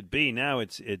explosive it could be. Now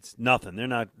it's nothing.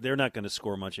 They're not going to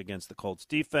score much against the Colts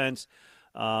defense.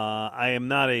 I am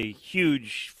not a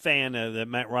huge fan of that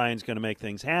Matt Ryan's going to make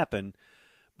things happen,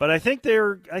 but I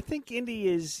think Indy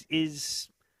is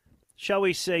shall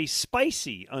we say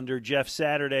spicy under Jeff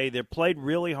Saturday. They played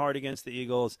really hard against the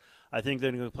Eagles. I think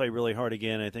they're going to play really hard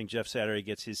again. I think Jeff Saturday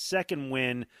gets his second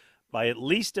win by at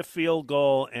least a field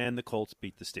goal, and the Colts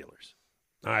beat the Steelers.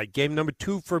 All right, game number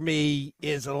 2 for me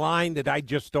is a line that I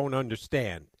just don't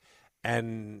understand.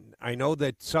 And I know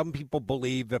that some people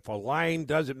believe if a line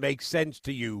doesn't make sense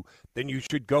to you, then you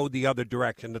should go the other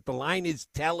direction, that the line is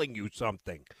telling you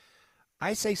something.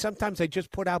 I say sometimes they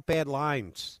just put out bad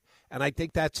lines, and I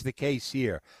think that's the case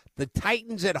here. The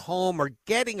Titans at home are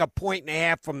getting 1.5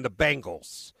 points from the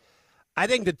Bengals. I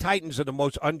think the Titans are the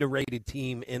most underrated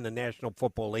team in the National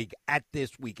Football League at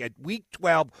this week. At week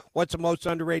 12, what's the most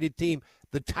underrated team?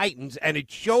 The Titans, and it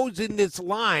shows in this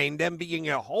line, them being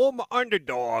a home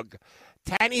underdog.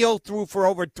 Tannehill threw for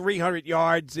over 300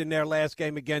 yards in their last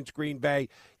game against Green Bay.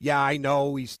 Yeah, I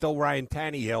know he's still Ryan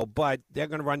Tannehill, but they're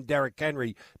going to run Derrick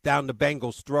Henry down the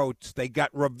Bengals' throats. They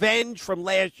got revenge from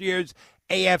last year's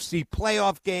AFC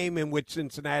playoff game in which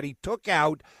Cincinnati took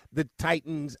out the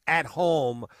Titans at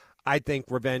home. I think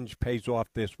revenge pays off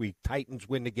this week. Titans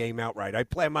win the game outright. I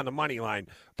play them on the money line,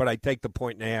 but I take the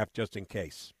 1.5 just in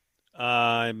case.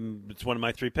 It's one of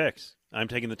my 3 picks. I'm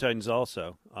taking the Titans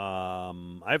also. I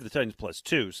have the Titans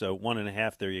 +2, so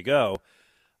 1.5. There you go.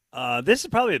 This is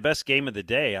probably the best game of the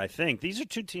day, I think. These are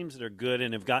 2 teams that are good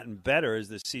and have gotten better as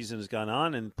this season has gone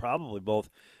on, and probably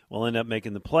both will end up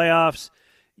making the playoffs.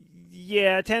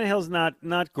 Yeah, Tannehill's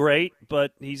not great,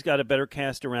 but he's got a better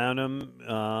cast around him,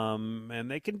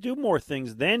 and they can do more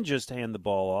things than just hand the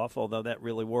ball off, although that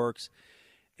really works.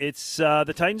 It's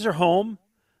the Titans are home.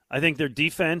 I think their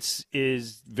defense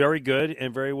is very good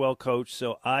and very well coached,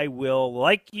 so I will,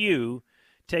 like you,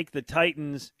 take the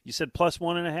Titans. You said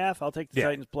 +1.5? I'll take the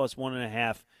Titans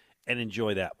 +1.5 and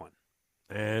enjoy that one.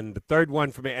 And the third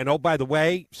one for me, and oh, by the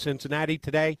way, Cincinnati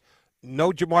today,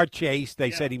 no Jamar Chase.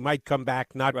 They said he might come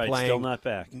back, not playing. Still not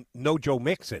back. No Joe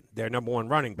Mixon, their number 1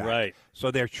 running back. Right.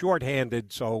 So they're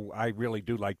shorthanded, so I really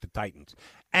do like the Titans.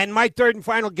 And my third and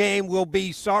final game will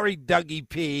be, sorry, Dougie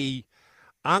P.,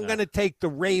 I'm going to take the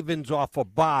Ravens off a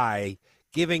bye,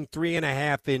 giving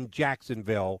 3.5 in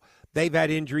Jacksonville. They've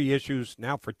had injury issues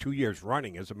now for 2 years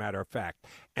running, as a matter of fact.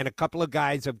 And a couple of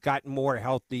guys have gotten more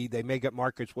healthy. They may get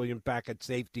Marcus Williams back at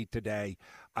safety today.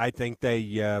 I think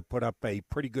they put up a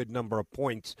pretty good number of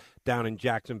points down in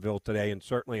Jacksonville today, and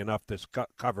certainly enough to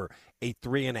cover a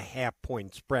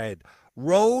 3.5-point spread.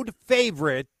 Road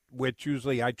favorite, which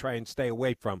usually I try and stay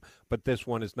away from, but this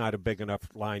one is not a big enough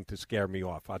line to scare me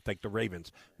off. I'll take the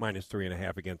Ravens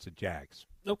 -3.5 against the Jags.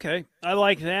 Okay, I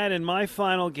like that. And my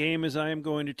final game is I am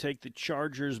going to take the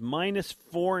Chargers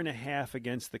 -4.5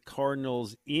 against the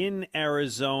Cardinals in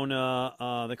Arizona.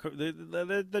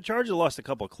 The Chargers lost a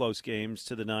couple of close games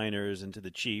to the Niners and to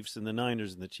the Chiefs, and the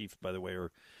Niners and the Chiefs, by the way,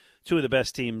 are 2 of the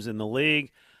best teams in the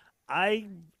league. I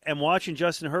am watching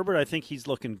Justin Herbert. I think he's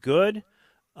looking good.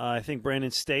 I think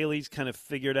Brandon Staley's kind of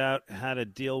figured out how to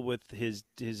deal with his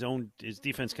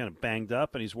defense kind of banged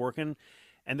up, and he's working.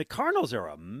 And the Cardinals are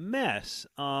a mess.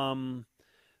 And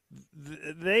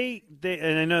I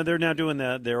know they're now doing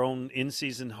their own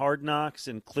in-season Hard Knocks,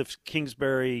 and Cliff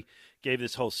Kingsbury gave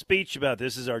this whole speech about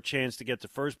this is our chance to get to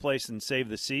first place and save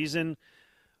the season.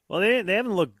 Well, they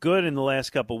haven't looked good in the last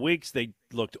couple of weeks. They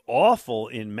looked awful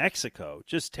in Mexico,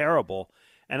 just terrible.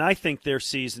 And I think their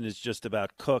season is just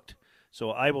about cooked.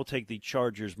 So I will take the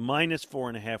Chargers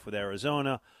 -4.5 with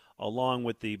Arizona, along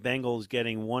with the Bengals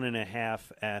getting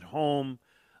 1.5 at home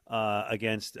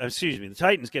the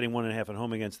Titans getting 1.5 at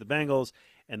home against the Bengals,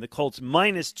 and the Colts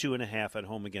 -2.5 at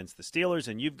home against the Steelers.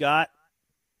 And you've got.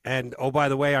 And, oh, by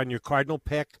the way, on your Cardinal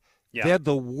pick, yeah, they're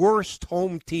the worst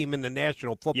home team in the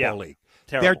National Football League.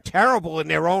 Terrible. They're terrible in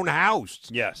their own house.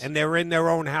 Yes. And they're in their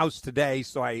own house today,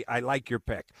 so I like your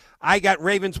pick. I got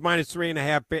Ravens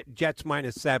 -3.5, Jets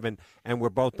 -7, and we're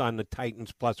both on the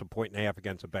Titans +1.5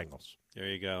 against the Bengals. There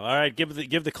you go. All right, give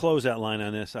the closeout line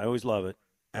on this. I always love it.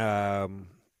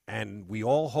 And we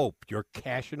all hope you're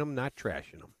cashing them, not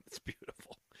trashing them. It's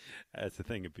beautiful. That's the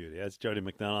thing of beauty. That's Jody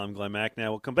McDonald. I'm Glenn Mack.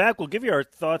 Now we'll come back. We'll give you our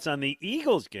thoughts on the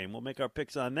Eagles game. We'll make our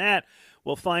picks on that.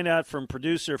 We'll find out from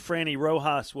producer Franny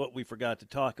Rojas what we forgot to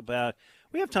talk about.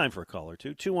 We have time for a call or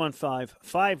two.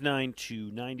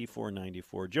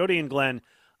 215-592-9494. Jody and Glenn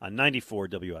on 94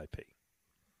 WIP.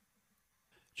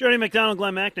 Jody McDonald,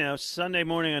 Glenn Mack now. Sunday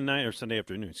morning or Sunday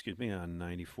afternoon, on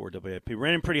 94 WIP.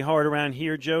 Raining pretty hard around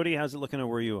here, Jody. How's it looking at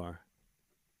where you are?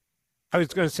 I was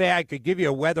going to say I could give you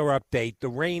a weather update. The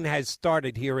rain has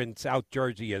started here in South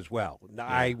Jersey as well. Yeah.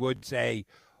 I would say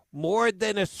more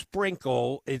than a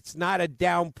sprinkle. It's not a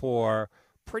downpour.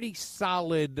 Pretty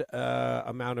solid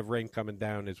amount of rain coming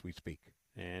down as we speak.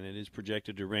 And it is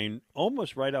projected to rain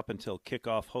almost right up until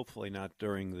kickoff, hopefully not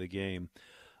during the game.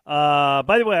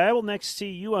 By the way, I will next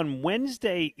see you on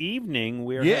Wednesday evening.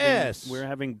 We're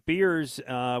having beers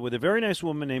with a very nice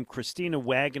woman named Christina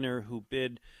Wagner, who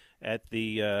bid at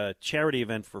the charity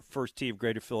event for First Tee of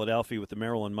Greater Philadelphia with the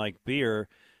Merrill and Mike beer,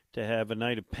 to have a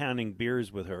night of pounding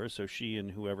beers with her. So she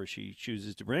and whoever she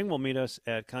chooses to bring will meet us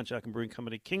at Conshohocken Brewing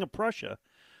Company, King of Prussia.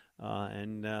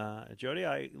 And Jody,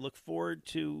 I look forward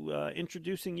to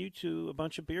introducing you to a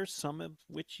bunch of beers, some of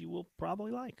which you will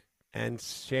probably like. And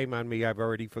shame on me, I've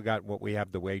already forgotten what we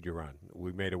have the wager on.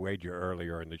 We made a wager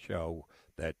earlier in the show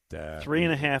that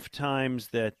 3.5 times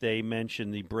that they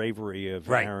mentioned the bravery of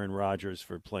Aaron Rodgers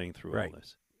for playing through all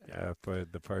this. For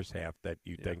the first half, that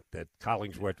you think that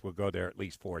Collingsworth will go there at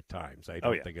least 4 times. I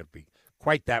don't think it'll be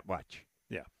quite that much.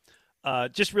 Yeah.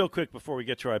 Just real quick before we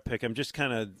get to our pick, I'm just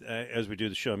kind of, as we do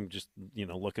the show, I'm just,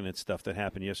 looking at stuff that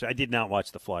happened yesterday. I did not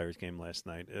watch the Flyers game last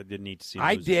night. I didn't need to see it.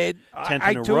 I did.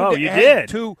 10th in a row. You did.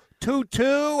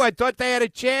 2-2. I thought they had a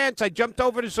chance. I jumped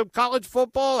over to some college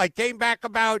football. I came back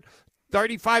about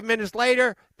 35 minutes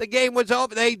later, the game was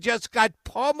over. They just got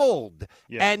pummeled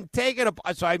and taken up.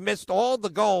 So I missed all the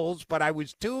goals, but I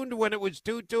was tuned when it was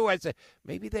 2-2. I said,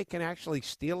 maybe they can actually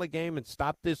steal a game and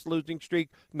stop this losing streak.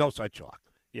 No such luck.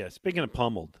 Yeah, speaking of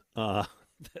pummeled,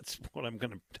 that's what I'm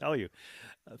going to tell you.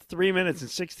 3 minutes and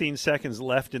 16 seconds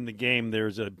left in the game.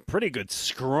 There's a pretty good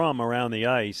scrum around the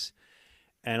ice.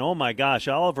 And, oh, my gosh,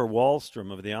 Oliver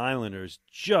Wahlstrom of the Islanders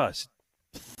just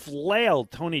flailed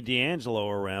Tony DeAngelo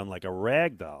around like a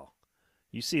rag doll.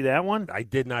 You see that one? I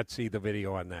did not see the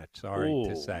video on that. Sorry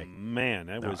to say. Man,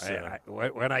 that was.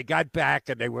 When I got back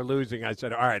and they were losing, I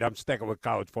said, all right, I'm sticking with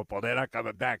college football. They're not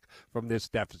coming back from this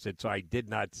deficit. So I did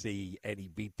not see any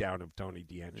beatdown of Tony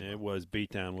DeAngelo. It was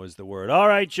beatdown was the word. All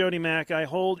right, Jody Mack, I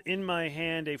hold in my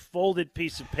hand a folded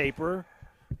piece of paper.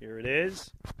 Here it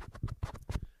is.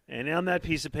 And on that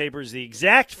piece of paper is the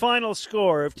exact final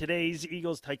score of today's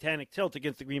Eagles Titanic tilt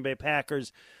against the Green Bay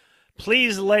Packers.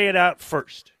 Please lay it out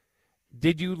first.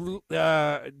 Did you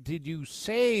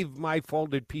save my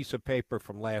folded piece of paper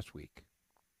from last week?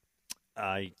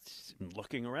 I'm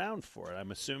looking around for it.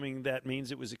 I'm assuming that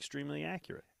means it was extremely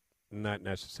accurate. Not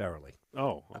necessarily.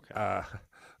 Oh, okay.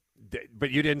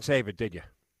 But you didn't save it, did you?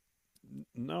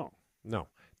 No.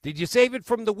 Did you save it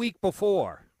from the week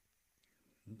before?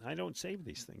 I don't save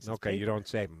these things. Okay, you don't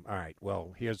save them. All right.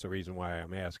 Well, here's the reason why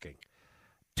I'm asking.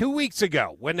 2 weeks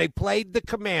ago, when they played the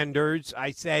Commanders,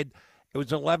 I said it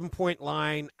was an 11-point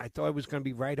line. I thought it was going to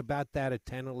be right about that, a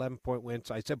 10, 11-point win.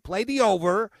 So I said, play the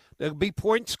over. There'll be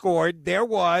points scored. There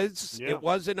was. Yeah. It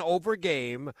was an over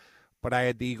game, but I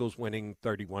had the Eagles winning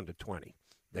 31-20.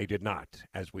 They did not,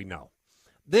 as we know.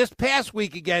 This past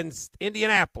week against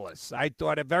Indianapolis, I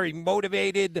thought a very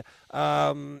motivated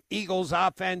Eagles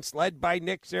offense led by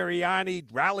Nick Sirianni,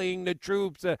 rallying the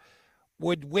troops,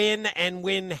 would win and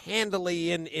win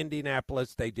handily in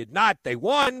Indianapolis. They did not. They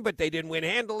won, but they didn't win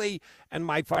handily. And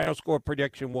my final score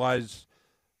prediction was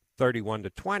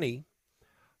 31-20.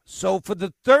 So for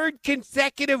the third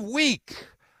consecutive week,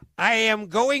 I am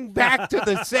going back to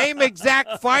the same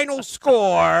exact final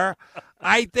score.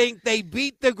 I think they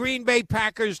beat the Green Bay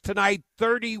Packers tonight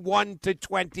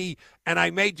 31-20, and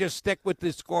I may just stick with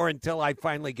this score until I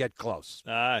finally get close.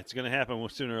 It's going to happen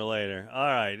sooner or later. All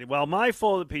right. Well, my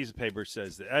folded piece of paper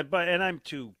says that, and I'm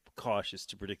too cautious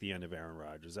to predict the end of Aaron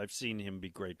Rodgers. I've seen him be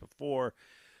great before.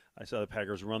 I saw the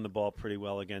Packers run the ball pretty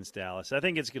well against Dallas. I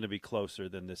think it's going to be closer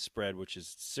than this spread, which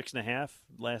is 6.5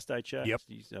 last I checked. Yep.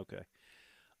 Okay.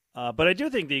 But I do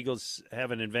think the Eagles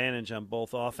have an advantage on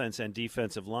both offense and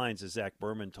defensive lines, as Zach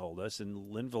Berman told us.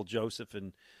 And Linval Joseph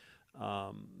and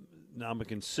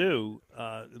Ndamukong Suh,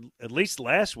 at least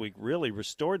last week, really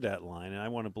restored that line. And I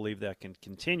want to believe that can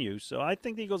continue. So I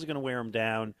think the Eagles are going to wear them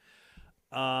down.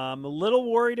 I'm a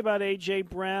little worried about A.J.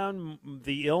 Brown,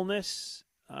 the illness.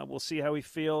 We'll see how he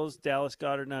feels. Dallas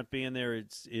Goedert not being there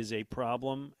is a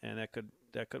problem, and that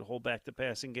could hold back the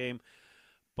passing game.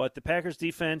 But the Packers'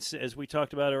 defense, as we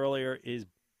talked about earlier, is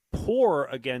poor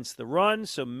against the run,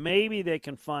 so maybe they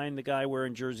can find the guy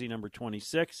wearing jersey number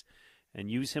 26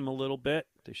 and use him a little bit.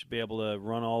 They should be able to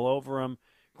run all over him.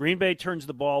 Green Bay turns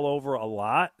the ball over a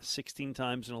lot, 16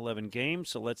 times in 11 games,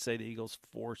 so let's say the Eagles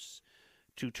force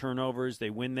 2 turnovers. They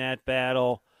win that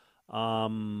battle.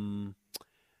 And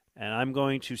I'm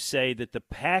going to say that the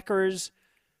Packers,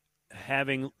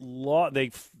 having they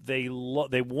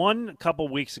won a couple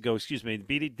weeks ago,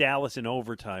 beat Dallas in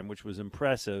overtime, which was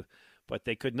impressive, but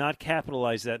they could not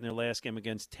capitalize that in their last game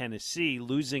against Tennessee,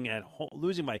 losing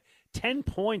by 10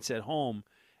 points at home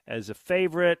as a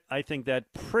favorite. I think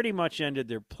that pretty much ended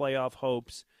their playoff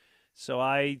hopes. So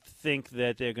I think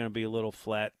that they're going to be a little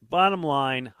flat. Bottom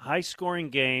line, high-scoring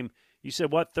game. You said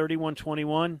what,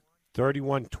 31-21?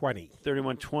 31-20.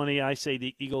 31-20. I say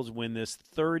the Eagles win this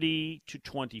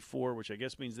 30-24, which I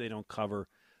guess means they don't cover,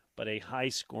 but a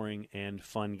high-scoring and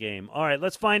fun game. All right,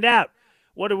 let's find out.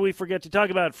 What did we forget to talk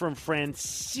about from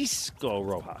Francisco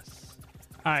Rojas?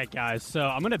 All right, guys, so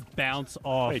I'm going to bounce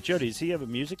off. Wait, Jody, does he have a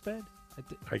music bed?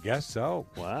 I guess so.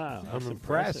 Wow. I'm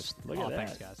impressed. Look at that.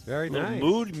 Thanks, guys. Very nice.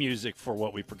 Mood music for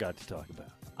what we forgot to talk about.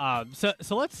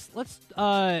 So let's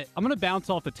I'm gonna bounce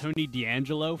off the Tony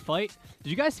D'Angelo fight.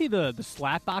 Did you guys see the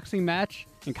slap boxing match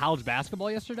in college basketball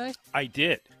yesterday? I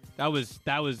did. That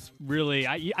was really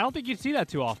I don't think you'd see that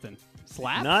too often.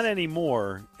 Slaps? Not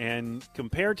anymore. And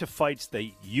compared to fights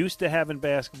they used to have in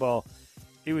basketball,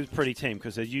 it was pretty tame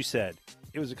because, as you said,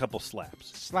 it was a couple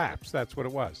slaps. Slaps. That's what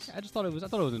it was. I thought it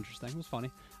was interesting. It was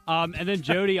funny. And then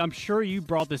Jody, I'm sure you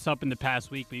brought this up in the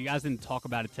past week, but you guys didn't talk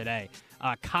about it today.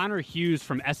 Connor Hughes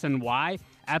from SNY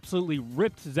absolutely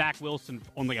ripped Zach Wilson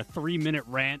on like a 3-minute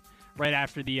rant right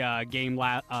after the game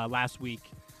last week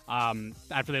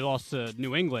after they lost to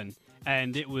New England.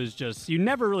 And it was just, you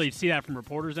never really see that from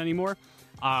reporters anymore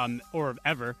or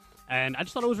ever. And I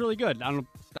just thought it was really good. I don't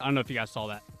know if you guys saw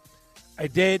that. I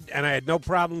did, and I had no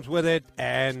problems with it.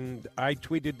 And I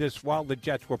tweeted this while the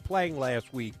Jets were playing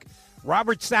last week.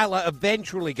 Robert Saleh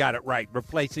eventually got it right,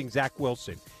 replacing Zach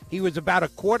Wilson. He was about a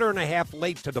quarter and a half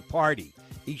late to the party.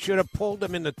 He should have pulled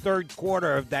him in the third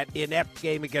quarter of that inept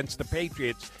game against the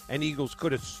Patriots, and Eagles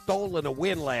could have stolen a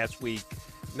win last week.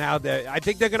 Now, I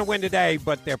think they're going to win today,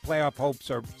 but their playoff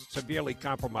hopes are severely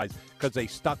compromised because they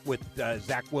stuck with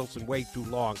Zach Wilson way too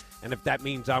long. And if that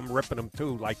means I'm ripping them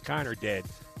too, like Connor did,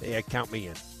 count me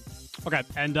in. Okay,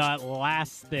 and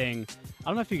last thing, I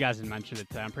don't know if you guys had mentioned it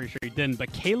today. I'm pretty sure you didn't,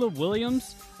 but Caleb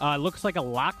Williams looks like a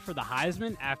lock for the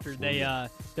Heisman after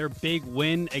their big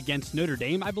win against Notre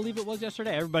Dame, I believe it was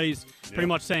yesterday. Everybody's pretty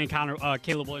much saying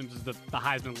Caleb Williams is the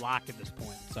Heisman lock at this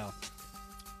point. So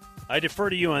I defer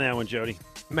to you on that one, Jody.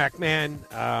 McMahon,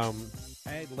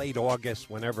 late August,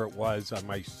 whenever it was, on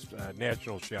my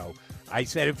national show, I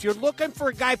said, if you're looking for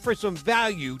a guy for some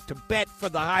value to bet for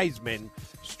the Heisman,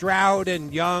 Stroud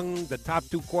and Young, the top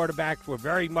two quarterbacks, were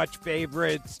very much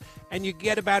favorites, and you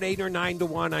get about 8 or 9 to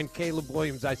 1 on Caleb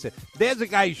Williams. I said, there's a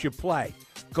guy you should play.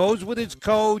 Goes with his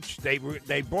coach. They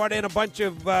brought in a bunch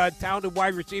of talented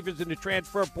wide receivers in the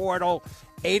transfer portal.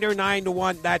 8 or 9 to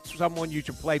 1, that's someone you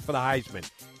should play for the Heisman.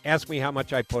 Ask me how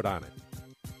much I put on it.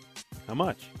 How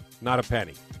much? Not a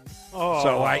penny. Oh.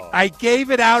 So I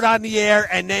gave it out on the air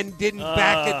and then didn't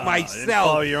back it myself. Didn't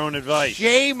follow your own advice.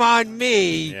 Shame on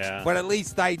me. Yeah. But at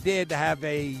least I did have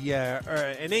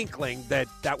an inkling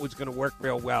that was going to work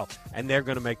real well, and they're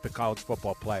going to make the college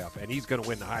football playoff, and he's going to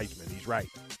win the Heisman. He's right.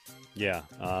 Yeah,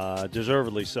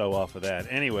 deservedly so off of that.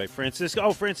 Anyway,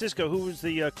 Francisco, who was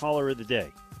the caller of the day?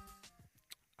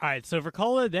 All right, so for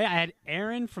caller of the day, I had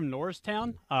Aaron from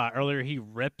Norristown. Earlier, he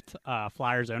ripped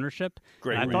Flyers ownership.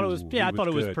 Great. I thought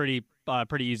it was pretty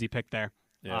easy pick there.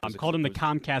 Yeah, called him the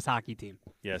Comcast hockey team.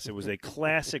 Yes, it was a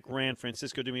classic rant.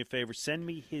 Francisco, do me a favor. Send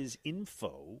me his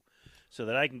info so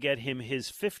that I can get him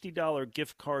his $50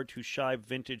 gift card to Shive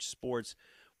Vintage Sports,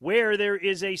 where there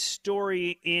is a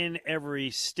story in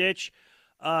every stitch.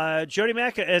 Jody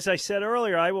Mack, as I said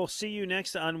earlier, I will see you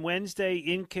next on Wednesday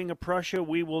in King of Prussia.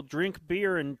 We will drink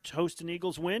beer and toast an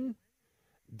Eagles win.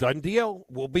 Done deal.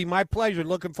 Will be my pleasure.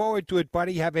 Looking forward to it,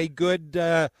 buddy. Have a good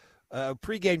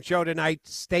pregame show tonight.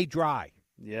 Stay dry.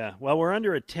 Yeah, well, we're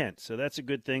under a tent, so that's a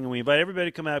good thing. And we invite everybody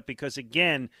to come out because,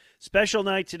 again, special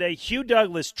night today. Hugh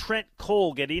Douglas, Trent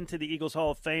Cole get into the Eagles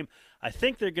Hall of Fame. I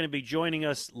think they're going to be joining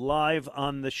us live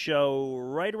on the show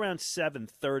right around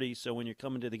 7:30. So when you're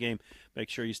coming to the game, make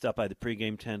sure you stop by the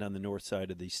pregame tent on the north side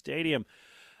of the stadium.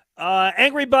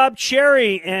 Angry Bob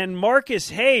Cherry and Marcus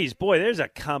Hayes. Boy, there's a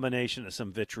combination of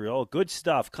some vitriol. Good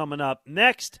stuff coming up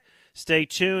next. Stay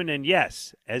tuned. And,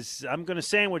 yes, as I'm going to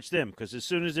sandwich them because as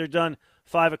soon as they're done,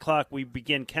 5 o'clock, we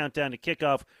begin countdown to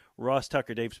kickoff. Ross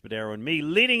Tucker, Dave Spadaro, and me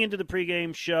leading into the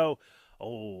pregame show.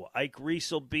 Oh, Ike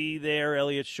Reese will be there.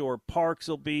 Elliott Shore Parks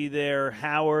will be there.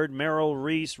 Howard, Merrill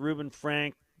Reese, Reuben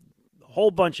Frank, a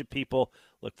whole bunch of people.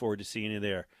 Look forward to seeing you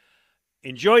there.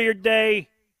 Enjoy your day.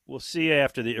 We'll see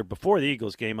you before the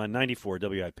Eagles game on 94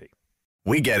 WIP.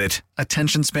 We get it.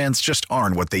 Attention spans just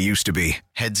aren't what they used to be.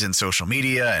 Heads in social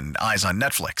media and eyes on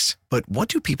Netflix. But what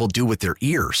do people do with their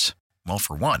ears? Well,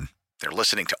 for one, they're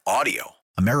listening to audio.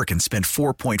 Americans spend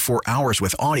 4.4 hours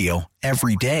with audio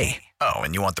every day. Oh,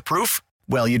 and you want the proof?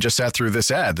 Well, you just sat through this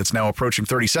ad that's now approaching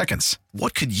 30 seconds.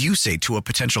 What could you say to a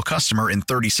potential customer in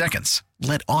 30 seconds?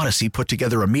 Let Odyssey put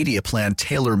together a media plan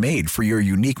tailor-made for your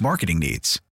unique marketing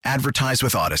needs. Advertise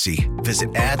with Odyssey.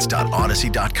 Visit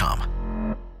ads.odyssey.com.